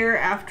every year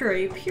after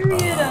a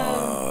period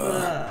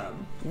of.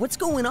 What's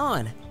going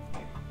on?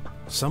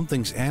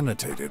 Something's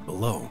annotated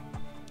below.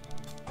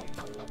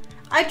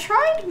 I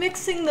tried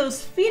mixing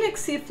those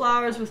Phoenixy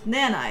flowers with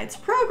nanites.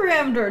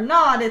 Programmed or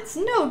not, it's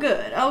no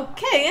good.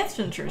 Okay, that's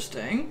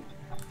interesting.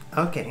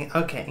 Okay.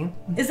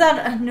 Is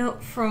that a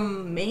note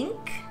from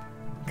Mink?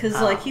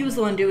 Because, he was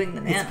the one doing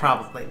the nanites. It's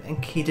probably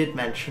Mink. He did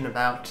mention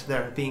about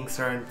there being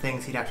certain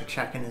things he'd have to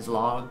check in his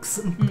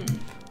logs.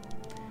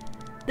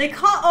 They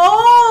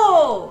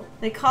cause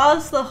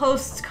the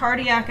host's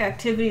cardiac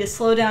activity to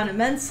slow down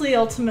immensely,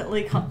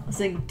 ultimately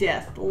causing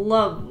death.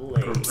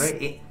 Lovely.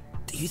 Great.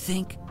 Do you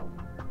think?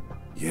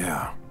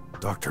 Yeah,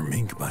 Dr.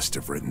 Mink must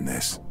have written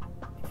this.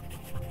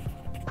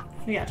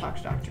 We gotta talk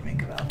to Dr.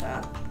 Mink about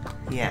that.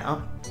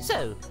 Yeah.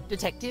 So,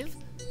 Detective,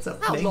 So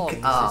how long Mink,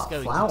 is this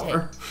going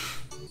flower.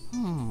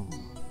 to take?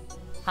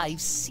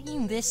 I've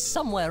seen this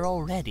somewhere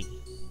already.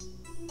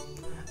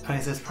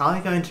 Okay, so it's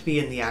probably going to be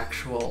in the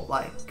actual,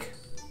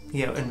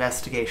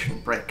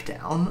 investigation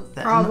breakdown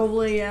then.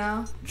 Probably,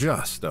 yeah.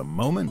 Just a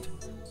moment.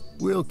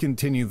 We'll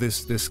continue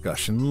this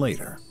discussion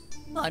later.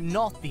 I'm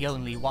not the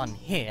only one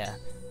here.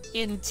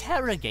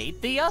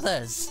 Interrogate the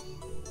others.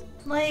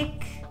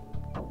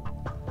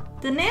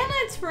 The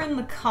nanites were in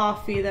the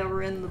coffee that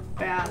were in the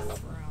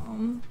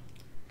bathroom.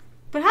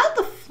 But how'd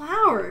the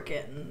flower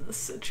get in this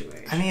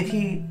situation? I mean, if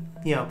he,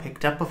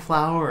 picked up a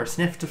flower or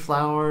sniffed a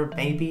flower,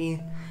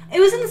 maybe. It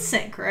was in the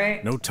sink,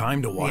 right? No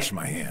time to wash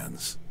my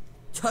hands.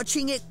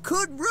 Touching it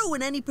could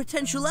ruin any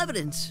potential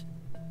evidence.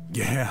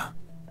 Yeah,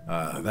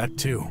 that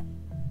too.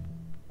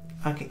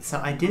 Okay, so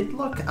I did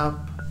look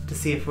up to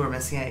see if we're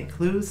missing any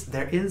clues.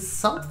 There is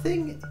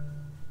something.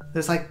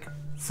 There's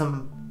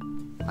some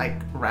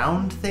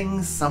round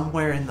things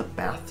somewhere in the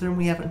bathroom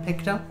we haven't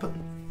picked up.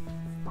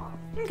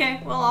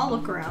 Okay, well, I'll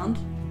look around.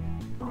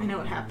 I know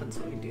what happens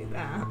when we do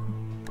that.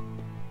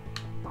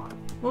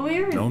 Well, we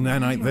already No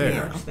nanite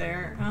there.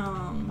 there.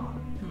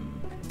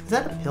 Is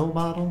that a pill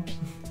bottle?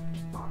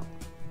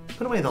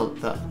 Put away the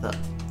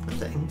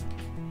thing.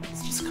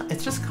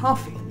 It's just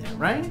coffee in there,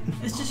 right?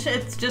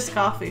 It's just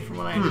coffee, from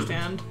what I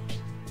understand.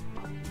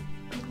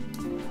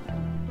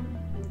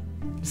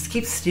 Just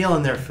keep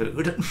stealing their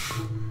food.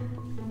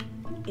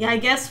 Yeah, I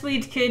guess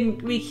we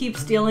keep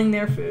stealing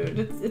their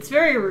food. It's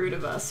very rude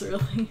of us,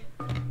 really.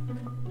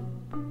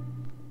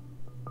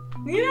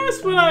 You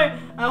notice when I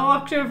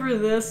walked over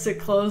this, it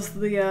closed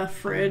the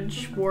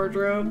fridge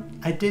wardrobe?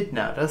 I did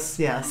notice,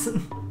 yes.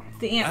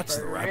 The ant That's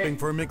the bird, wrapping right?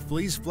 for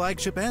McFlea's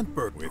flagship ant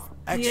bird with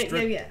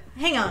extra... Yeah.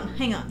 Hang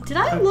on. Did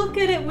I look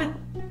at it with...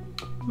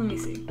 Let me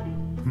see.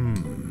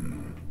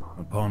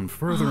 Upon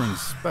further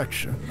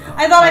inspection...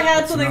 I thought I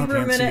had it's something not for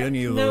a fancy minute.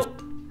 any of those-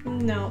 Nope.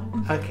 No.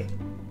 Okay.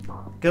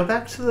 Go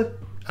back to the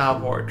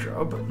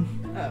wardrobe.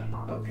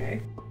 Oh,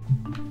 okay.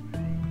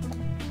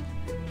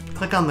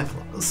 Click on the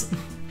clothes.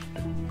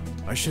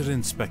 I should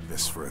inspect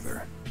this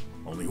further.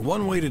 Only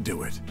one way to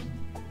do it.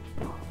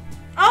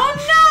 Oh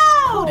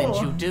no!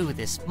 Couldn't you do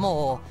this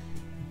more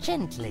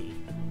gently?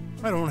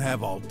 I don't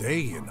have all day,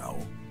 you know.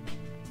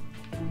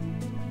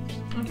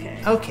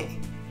 Okay.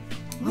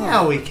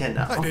 Now we can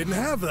know. I didn't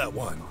have that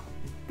one.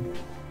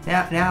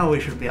 Now we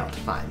should be able to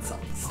find some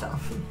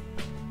stuff.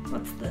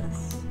 What's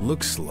this?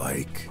 Looks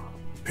like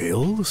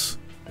pills?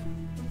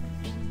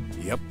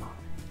 Yep.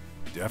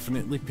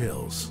 Definitely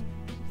pills.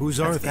 Whose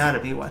are That's they? gotta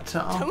be what.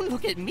 Don't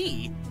look at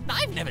me.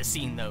 I've never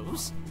seen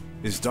those.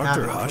 Is Gotta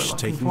Dr. be what we're Hush looking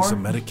taking for.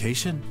 some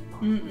medication?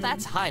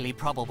 That's highly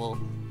probable.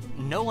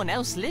 No one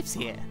else lives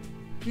here.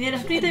 Yeah,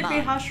 Keep be in they be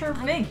mind, Hush or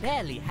I've Mink?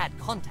 barely had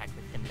contact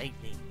with them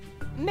lately.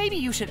 Maybe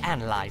you should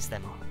analyze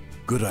them.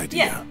 Good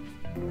idea.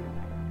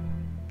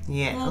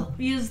 Yeah. We'll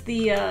use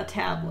the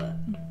tablet.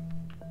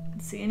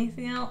 See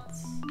anything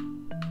else?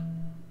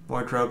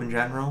 Wardrobe in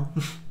general,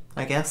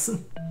 I guess.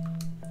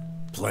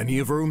 Plenty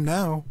of room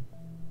now.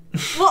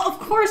 Well, of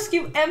course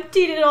you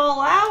emptied it all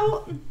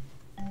out.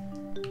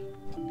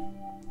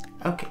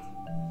 Okay.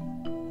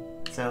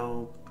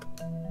 So,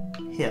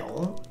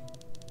 Hill.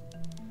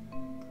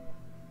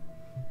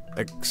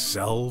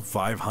 Excel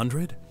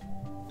 500?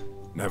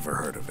 Never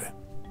heard of it.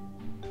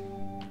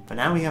 But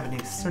now we have a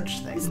new search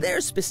thing. Is there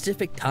a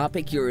specific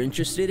topic you're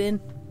interested in?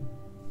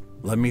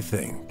 Let me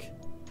think.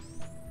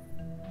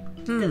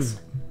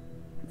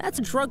 That's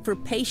a drug for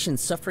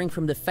patients suffering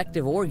from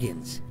defective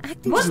organs.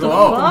 Acting What just the a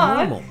little fuck?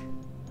 normal.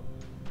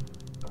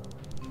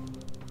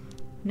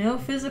 No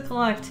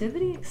physical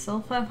activity?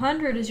 Excel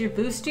 500 is your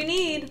boost you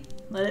need.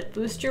 Let it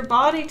boost your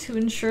body to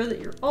ensure that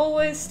you're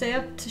always stay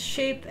up to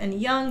shape and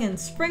young and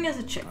spring as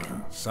a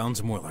chicken.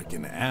 Sounds more like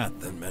an ad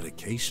than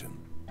medication.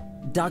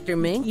 Dr.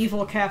 Mink,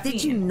 Evil caffeine.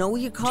 did you know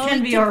your colleague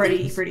Can be did already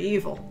these? pretty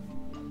evil.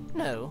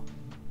 No,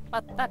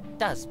 but that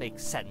does make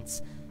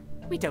sense.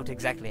 We don't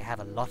exactly have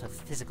a lot of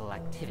physical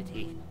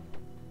activity.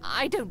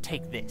 I don't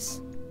take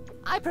this.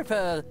 I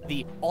prefer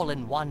the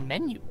all-in-one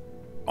menu.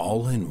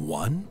 All in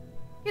one?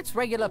 It's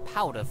regular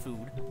powder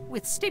food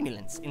with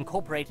stimulants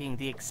incorporating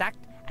the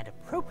exact and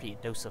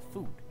appropriate dose of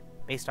food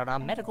based on our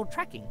medical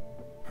tracking.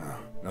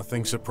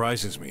 Nothing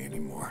surprises me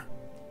anymore.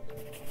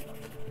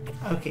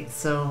 Okay,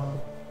 so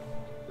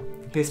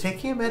he's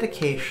taking a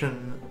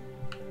medication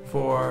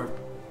for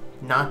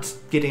not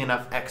getting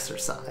enough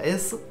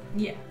exercise.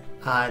 Yeah.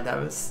 That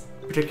was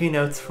particularly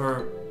notes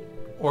for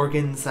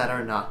organs that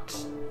are not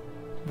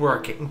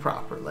working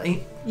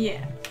properly.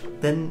 Yeah.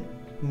 Then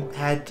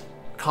had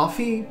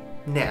coffee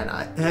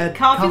nanites.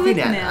 Coffee with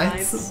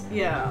nanites.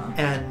 Yeah.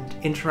 And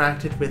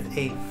interacted with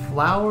a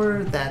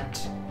flower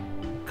that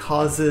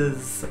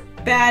causes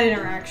Bad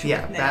interaction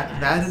with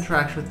bad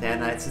interaction with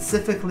nanites,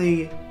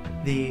 specifically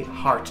the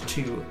heart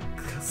to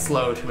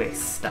slow to a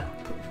stop.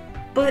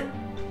 But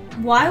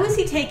why was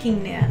he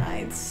taking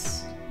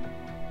nanites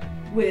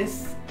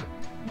with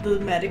the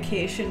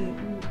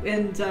medication?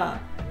 And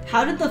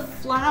how did the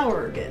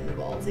flower get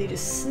involved? Did he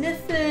just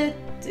sniff it?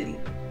 Did he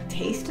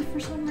taste it for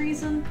some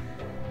reason?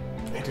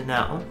 I don't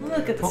know.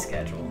 Look at the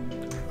schedule.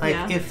 Like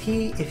Yeah. if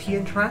he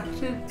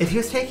interacted, if he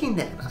was taking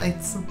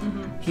nanites,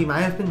 he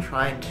might have been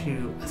trying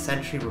to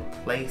essentially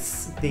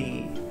replace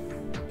the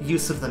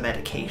use of the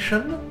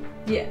medication.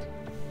 Yeah.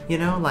 You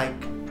know, like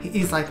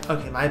he's like,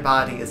 okay, my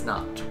body is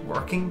not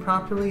working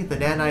properly. The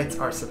nanites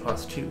are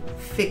supposed to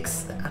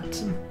fix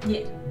that.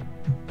 Yeah.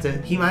 So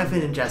he might have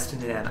been ingesting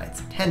the nanites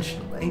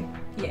intentionally.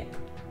 Yeah.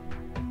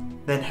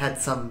 Then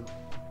had some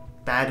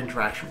bad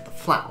interaction with the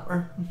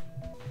flower.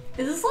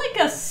 Is this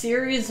like a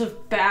series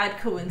of bad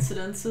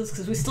coincidences?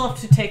 Because we still have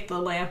to take the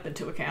lamp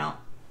into account.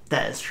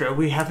 That is true.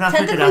 We have not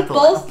figured Technically out the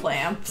both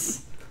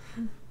lamps.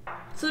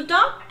 So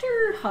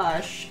Dr.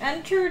 Hush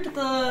entered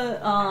the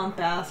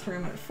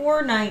bathroom at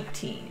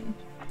 4:19.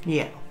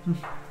 Yeah.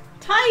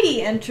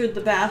 Tidy entered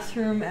the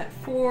bathroom at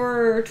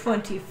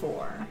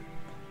 4:24.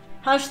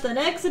 Hush then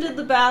exited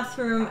the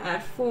bathroom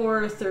at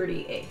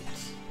 4:38.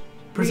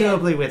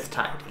 Presumably with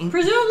Tidy.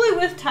 Presumably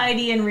with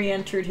Tidy, and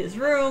re-entered his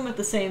room at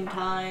the same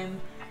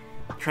time.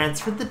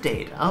 Transferred the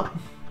data.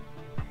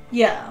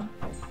 Yeah.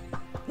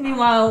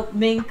 Meanwhile,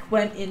 Mink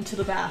went into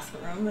the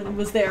bathroom and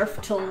was there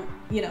till,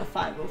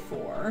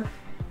 5:04,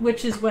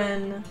 which is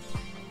when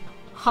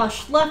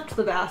Hush left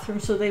the bathroom,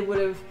 so they would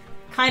have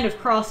kind of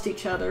crossed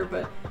each other,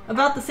 but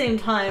about the same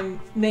time,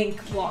 Mink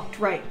walked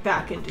right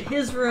back into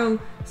his room,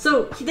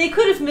 so they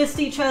could have missed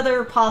each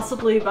other,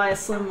 possibly by a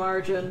slim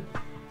margin,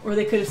 or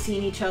they could have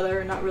seen each other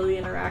and not really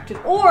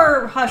interacted,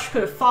 or Hush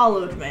could have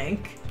followed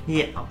Mink.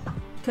 Yeah.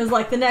 Because,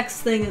 the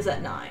next thing is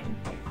at 9.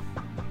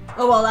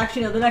 Oh, well,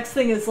 actually, no, the next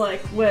thing is,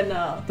 when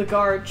the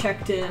guard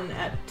checked in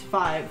at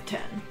 5:10,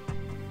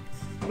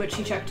 which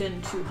he checked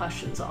into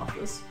Hush's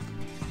office.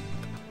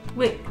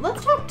 Wait,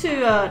 let's talk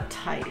to,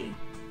 Tidy.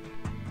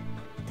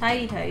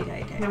 Tidy.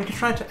 Yeah, we could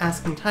try to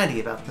ask him Tidy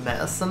about the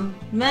medicine.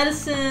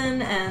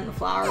 Medicine and the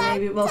flower,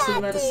 maybe mostly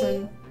the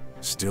medicine.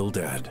 Still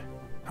dead.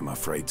 I'm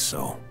afraid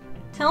so.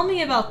 Tell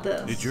me about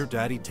this. Did your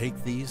daddy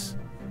take these?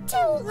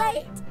 Too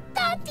late.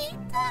 Daddy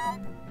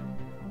dead.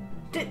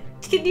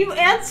 Can you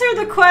answer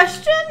the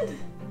question?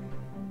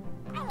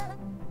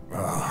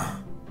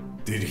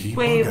 Did he?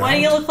 Wait, what do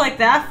you look like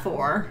that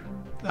for?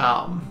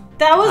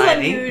 That was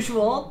Tidy.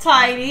 unusual.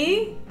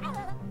 Tidy?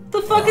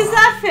 The fuck is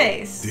that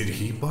face? Did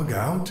he bug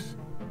out?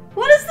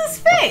 What is this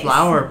face?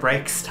 Flower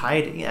breaks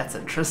Tidy. That's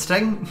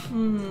interesting.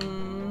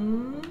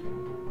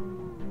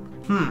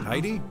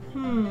 Tidy?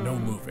 No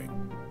moving.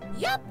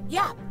 Yup.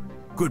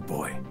 Good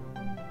boy.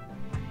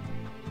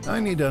 I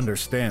need to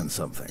understand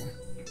something.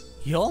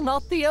 You're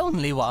not the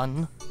only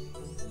one.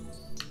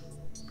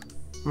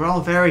 We're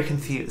all very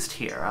confused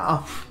here.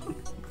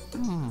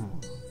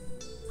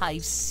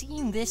 I've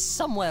seen this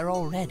somewhere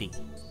already.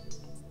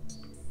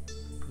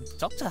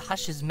 Dr.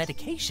 Hush's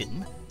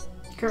medication?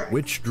 Correct.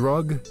 Which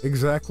drug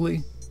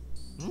exactly?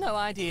 No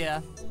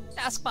idea.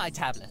 Ask my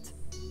tablet.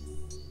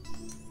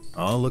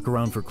 I'll look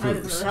around for That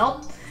doesn't clues. really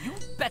help. You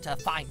better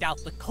find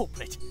out the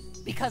culprit,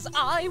 because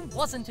I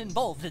wasn't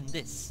involved in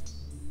this.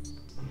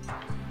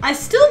 I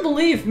still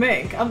believe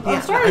Mink. I'm Yeah,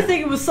 starting to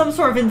think it was some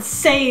sort of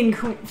insane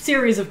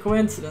series of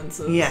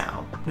coincidences.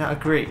 Yeah, no,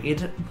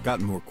 agreed.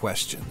 Got more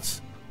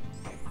questions.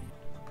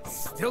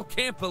 Still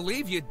can't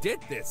believe you did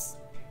this.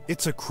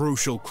 It's a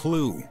crucial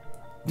clue.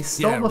 You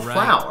stole Yeah, the right.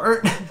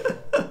 flower.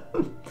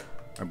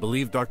 I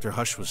believe Dr.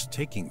 Hush was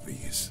taking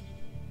these.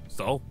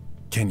 So?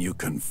 Can you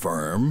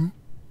confirm?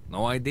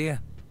 No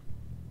idea.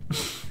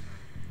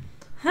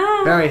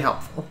 Very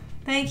helpful.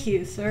 Thank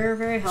you, sir.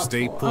 Very helpful.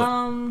 Stay put.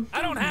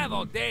 I don't have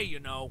all day, you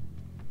know.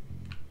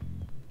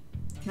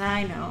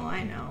 I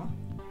know.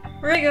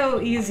 We're gonna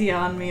go easy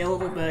on me a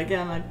little bit.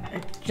 Again, I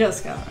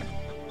just got it.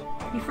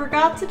 You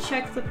forgot to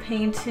check the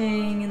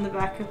painting in the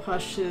back of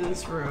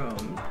Hush's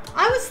room.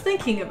 I was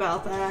thinking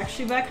about that,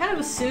 actually, but I kind of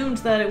assumed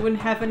that it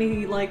wouldn't have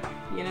any,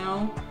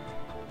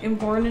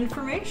 important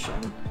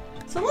information.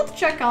 So let's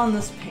check on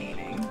this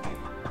painting.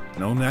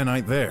 No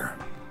nanite there.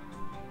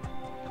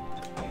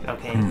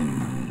 Okay.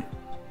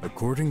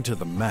 According to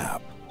the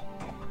map,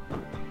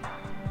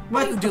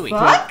 What are you the doing?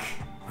 fuck?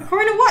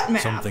 According to what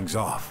map? something's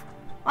off.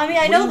 I mean,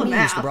 I What know do you the mean,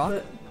 map, Mr. Brok?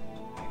 but...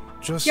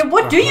 Just Yeah,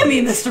 what do you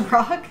mean, Mr.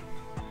 Brock?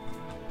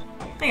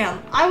 Hang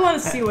on, I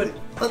want to see what...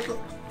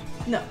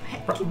 No,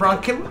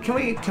 Brock, can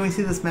we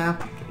see this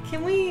map?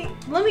 can we...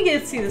 Let me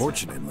see this.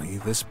 Fortunately,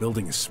 this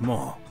building is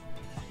small.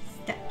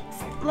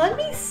 Let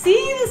me see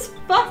this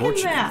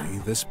fucking map. Fortunately,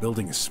 this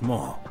building is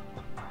small.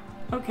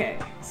 Okay.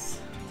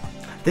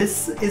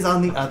 This is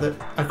on the other...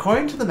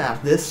 According to the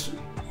map, this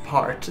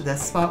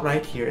spot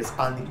right here is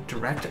on the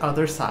direct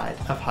other side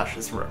of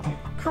Hush's room.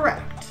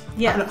 Correct.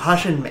 Yeah.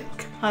 Hush and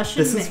Mink. Hush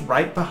and This is Mink.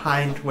 right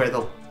behind where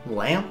the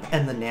lamp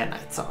and the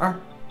nanites are.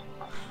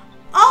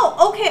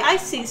 Oh, okay, I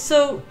see.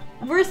 So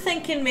we're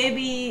thinking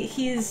maybe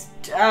he's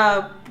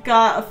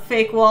got a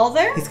fake wall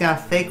there? He's got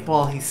a fake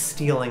wall, he's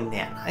stealing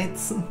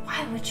nanites.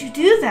 Why would you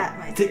do that,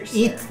 my dear To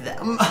eat sir?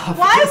 them.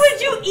 Why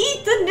would you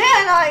eat the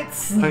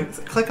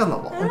nanites? Click on the I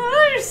wall. don't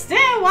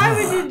understand. Why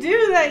would you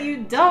do that, you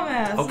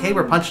dumbass? Okay,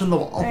 we're punching the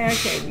wall.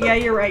 Okay, yeah,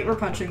 you're right. We're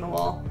punching the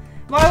wall.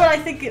 Why would I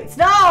think it's...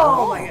 No!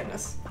 Oh my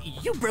goodness.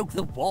 You broke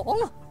the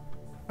wall?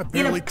 I In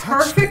barely a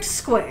touched perfect it.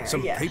 square,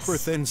 Some yes.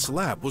 paper-thin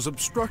slab was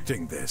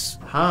obstructing this.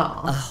 A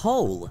Huh.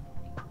 hole.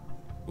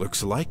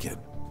 Looks like it.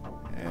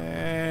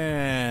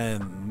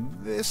 And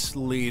this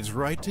leads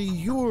right to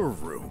your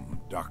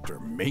room, Dr.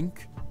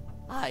 Mink.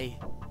 I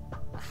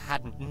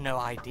had no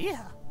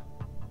idea.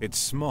 It's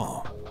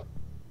small.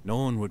 No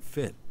one would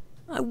fit.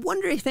 I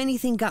wonder if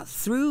anything got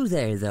through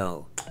there,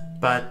 though.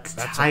 But That's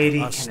up Tidy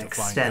to us can to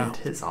find extend out.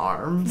 his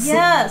arms.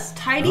 Yes,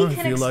 Tidy I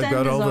can feel like extend I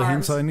got his all the arms.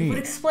 hints I need. Would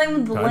explain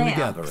when the Time to lamp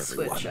gather,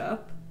 switch everyone.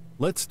 up.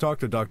 Let's talk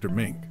to Dr.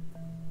 Mink.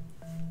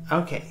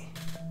 Okay.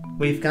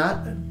 We've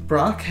got...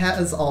 Brock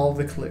has all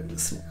the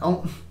clues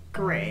now.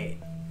 Great.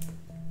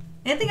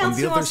 Anything On else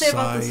the you other want to say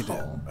about this side,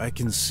 hole? I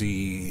can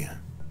see...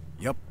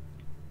 Yep.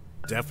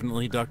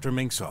 Definitely Dr.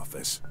 Mink's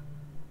office.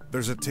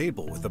 There's a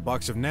table with a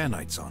box of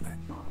nanites on it.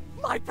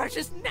 My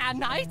precious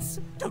nanites!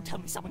 Don't tell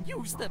me someone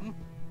used them.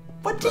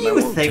 What do Then I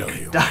you won't tell think,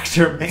 you.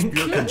 Dr. It's Mink?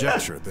 pure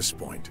conjecture at this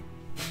point.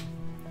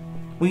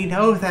 We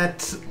know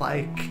that,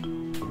 like...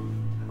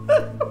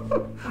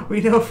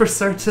 We know for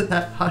certain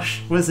that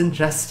Hush was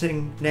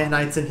ingesting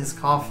nanites in his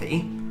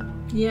coffee.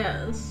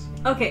 Yes.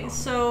 Okay,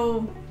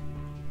 so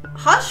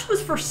Hush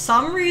was for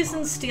some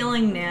reason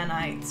stealing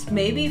nanites.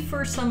 Maybe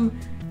for some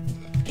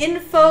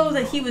info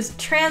that he was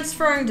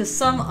transferring to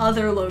some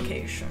other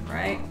location,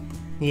 right?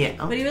 Yeah.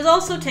 But he was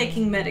also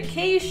taking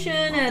medication,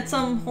 and at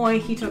some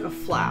point he took a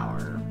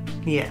flower.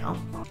 Yeah.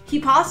 He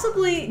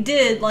possibly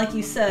did, like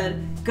you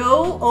said,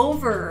 go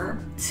over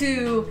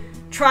to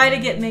try to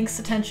get Mink's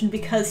attention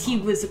because he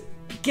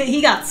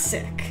got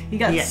sick. He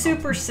got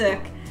super sick,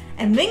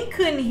 and Mink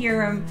couldn't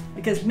hear him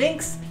because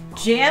Mink's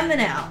jamming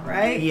out,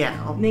 right?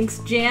 Yeah. Mink's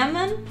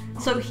jamming,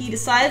 so he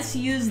decides to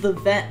use the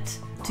vent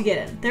to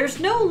get in. There's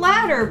no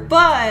ladder,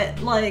 but,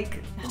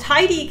 like,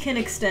 Tidy can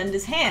extend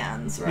his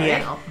hands, right?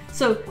 Yeah.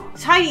 So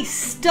Tidy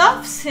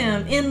stuffs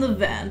him in the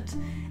vent,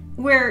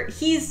 where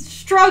he's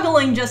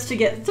struggling just to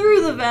get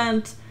through the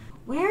vent.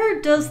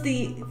 Where does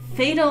the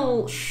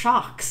fatal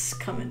shocks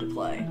come into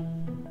play?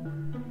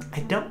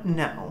 I don't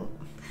know.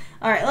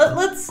 All right,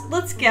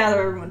 let's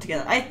gather everyone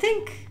together. I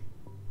think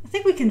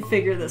we can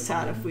figure this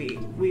out if we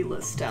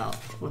list out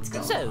what's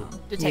going on. So,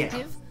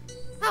 Detective,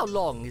 how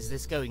long is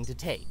this going to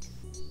take?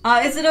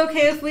 Is it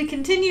okay if we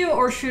continue,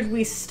 or should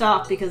we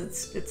stop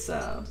because it's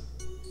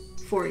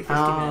 40, 50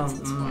 minutes at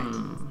this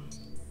point?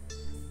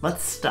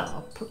 Let's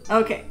stop.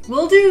 Okay,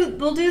 we'll do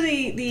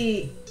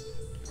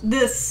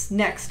this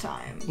next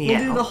time. Yeah.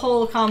 We'll do the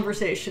whole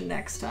conversation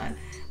next time.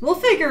 We'll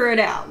figure it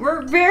out.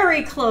 We're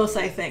very close,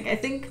 I think. I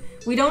think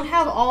we don't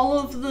have all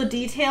of the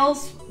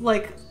details,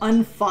 like,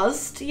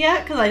 unfuzzed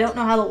yet, because I don't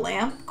know how the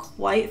lamp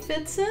quite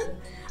fits in.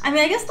 I mean,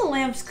 I guess the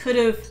lamps could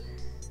have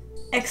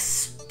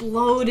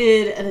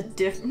exploded at a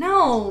different...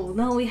 No,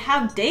 we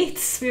have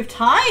dates. We have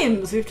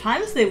times. We have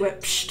times they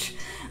went psht.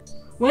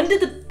 When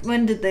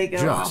did they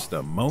go off? Just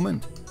a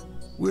moment.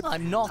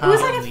 I'm not. It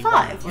was like at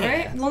 5,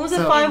 right? One was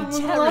at 5, one was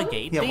at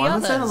 11? Yeah,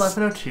 one was at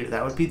 11:02.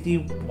 That would be the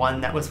one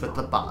that was with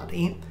the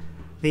body.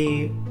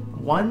 The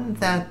one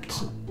that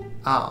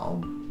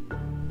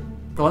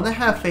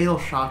had fatal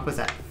shock was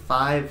at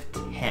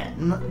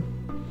 5:10.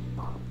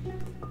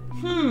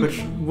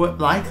 Which would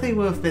likely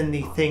would have been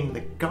the thing the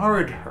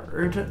guard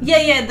heard.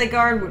 Yeah, the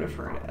guard would have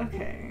heard it.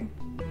 Okay.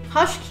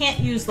 Hush can't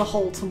use the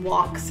hole to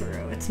walk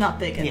through. It's not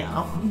big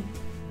enough.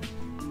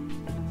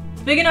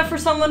 It's big enough for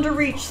someone to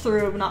reach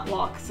through, but not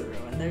walk through.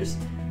 And there's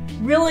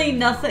really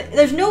nothing.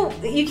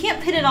 You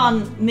can't pin it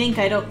on Mink,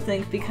 I don't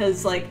think,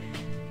 because, like,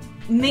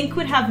 Mink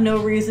would have no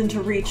reason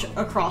to reach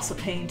across a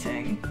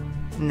painting.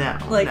 No.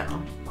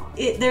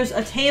 There's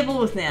a table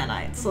with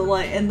nanites, so,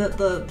 like, and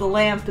the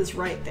lamp is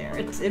right there.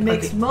 It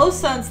makes most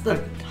sense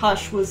that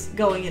Hush was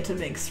going into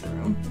Mink's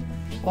room.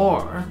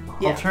 Or,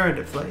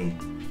 alternatively,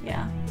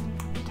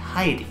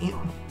 Tidy.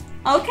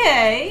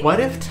 Okay. What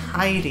if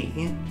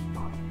Tidy,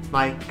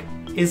 like,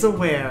 is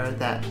aware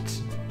that,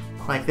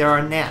 like, there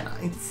are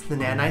nanites? The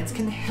nanites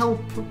can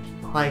help,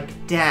 like,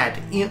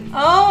 Daddy.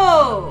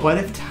 Oh! What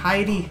if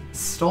Tidy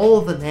stole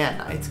the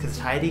nanites? Because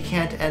Tidy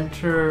can't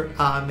enter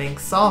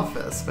Mink's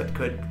office, but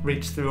could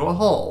reach through a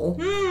hole.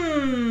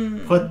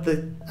 Put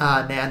the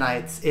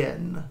nanites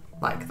in,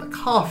 like, the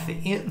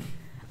coffee.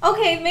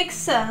 Okay, makes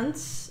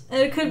sense. And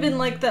it could have been,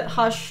 like, that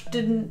Hush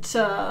didn't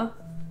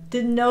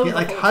know. Yeah,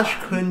 like, Hush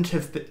couldn't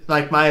have been,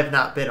 like, might have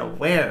not been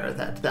aware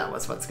that that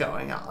was what's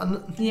going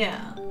on.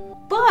 Yeah.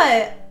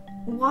 But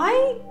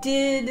why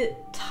did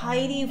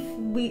Tidy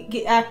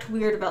act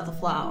weird about the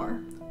flower?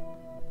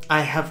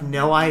 I have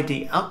no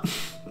idea.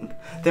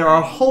 There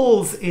are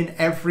holes in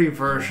every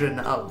version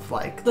of,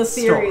 like, the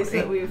theories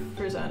story that we've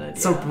presented.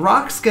 So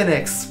Brok's gonna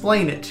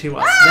explain it to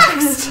us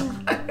next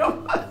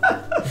time.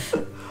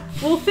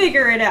 We'll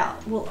figure it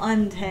out. We'll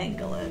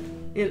untangle it.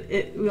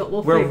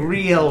 We're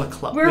real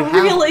close. We're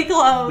really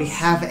close. We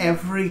have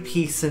every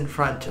piece in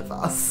front of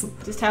us.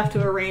 Just have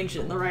to arrange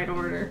it in the right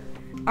order.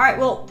 Alright,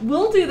 well,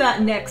 we'll do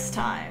that next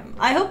time.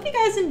 I hope you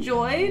guys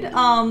enjoyed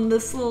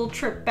this little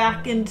trip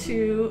back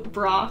into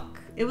Brok.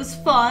 It was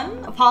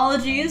fun.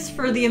 Apologies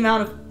for the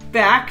amount of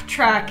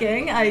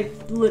backtracking.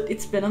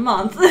 It's been a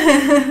month.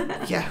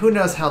 Yeah, who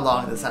knows how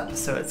long this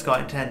episode is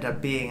going to end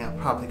up being. I'm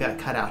probably going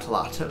to cut out a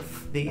lot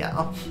of the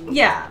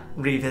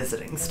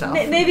revisiting stuff.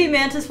 Maybe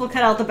Mantis will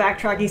cut out the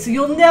backtracking, so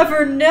you'll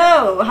never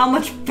know how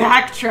much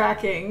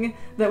backtracking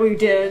that we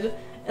did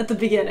at the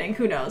beginning.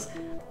 Who knows?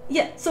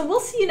 Yeah, so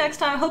we'll see you next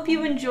time. I hope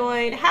you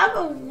enjoyed. Have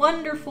a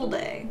wonderful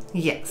day.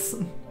 Yes.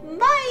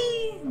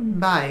 Bye!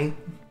 Bye.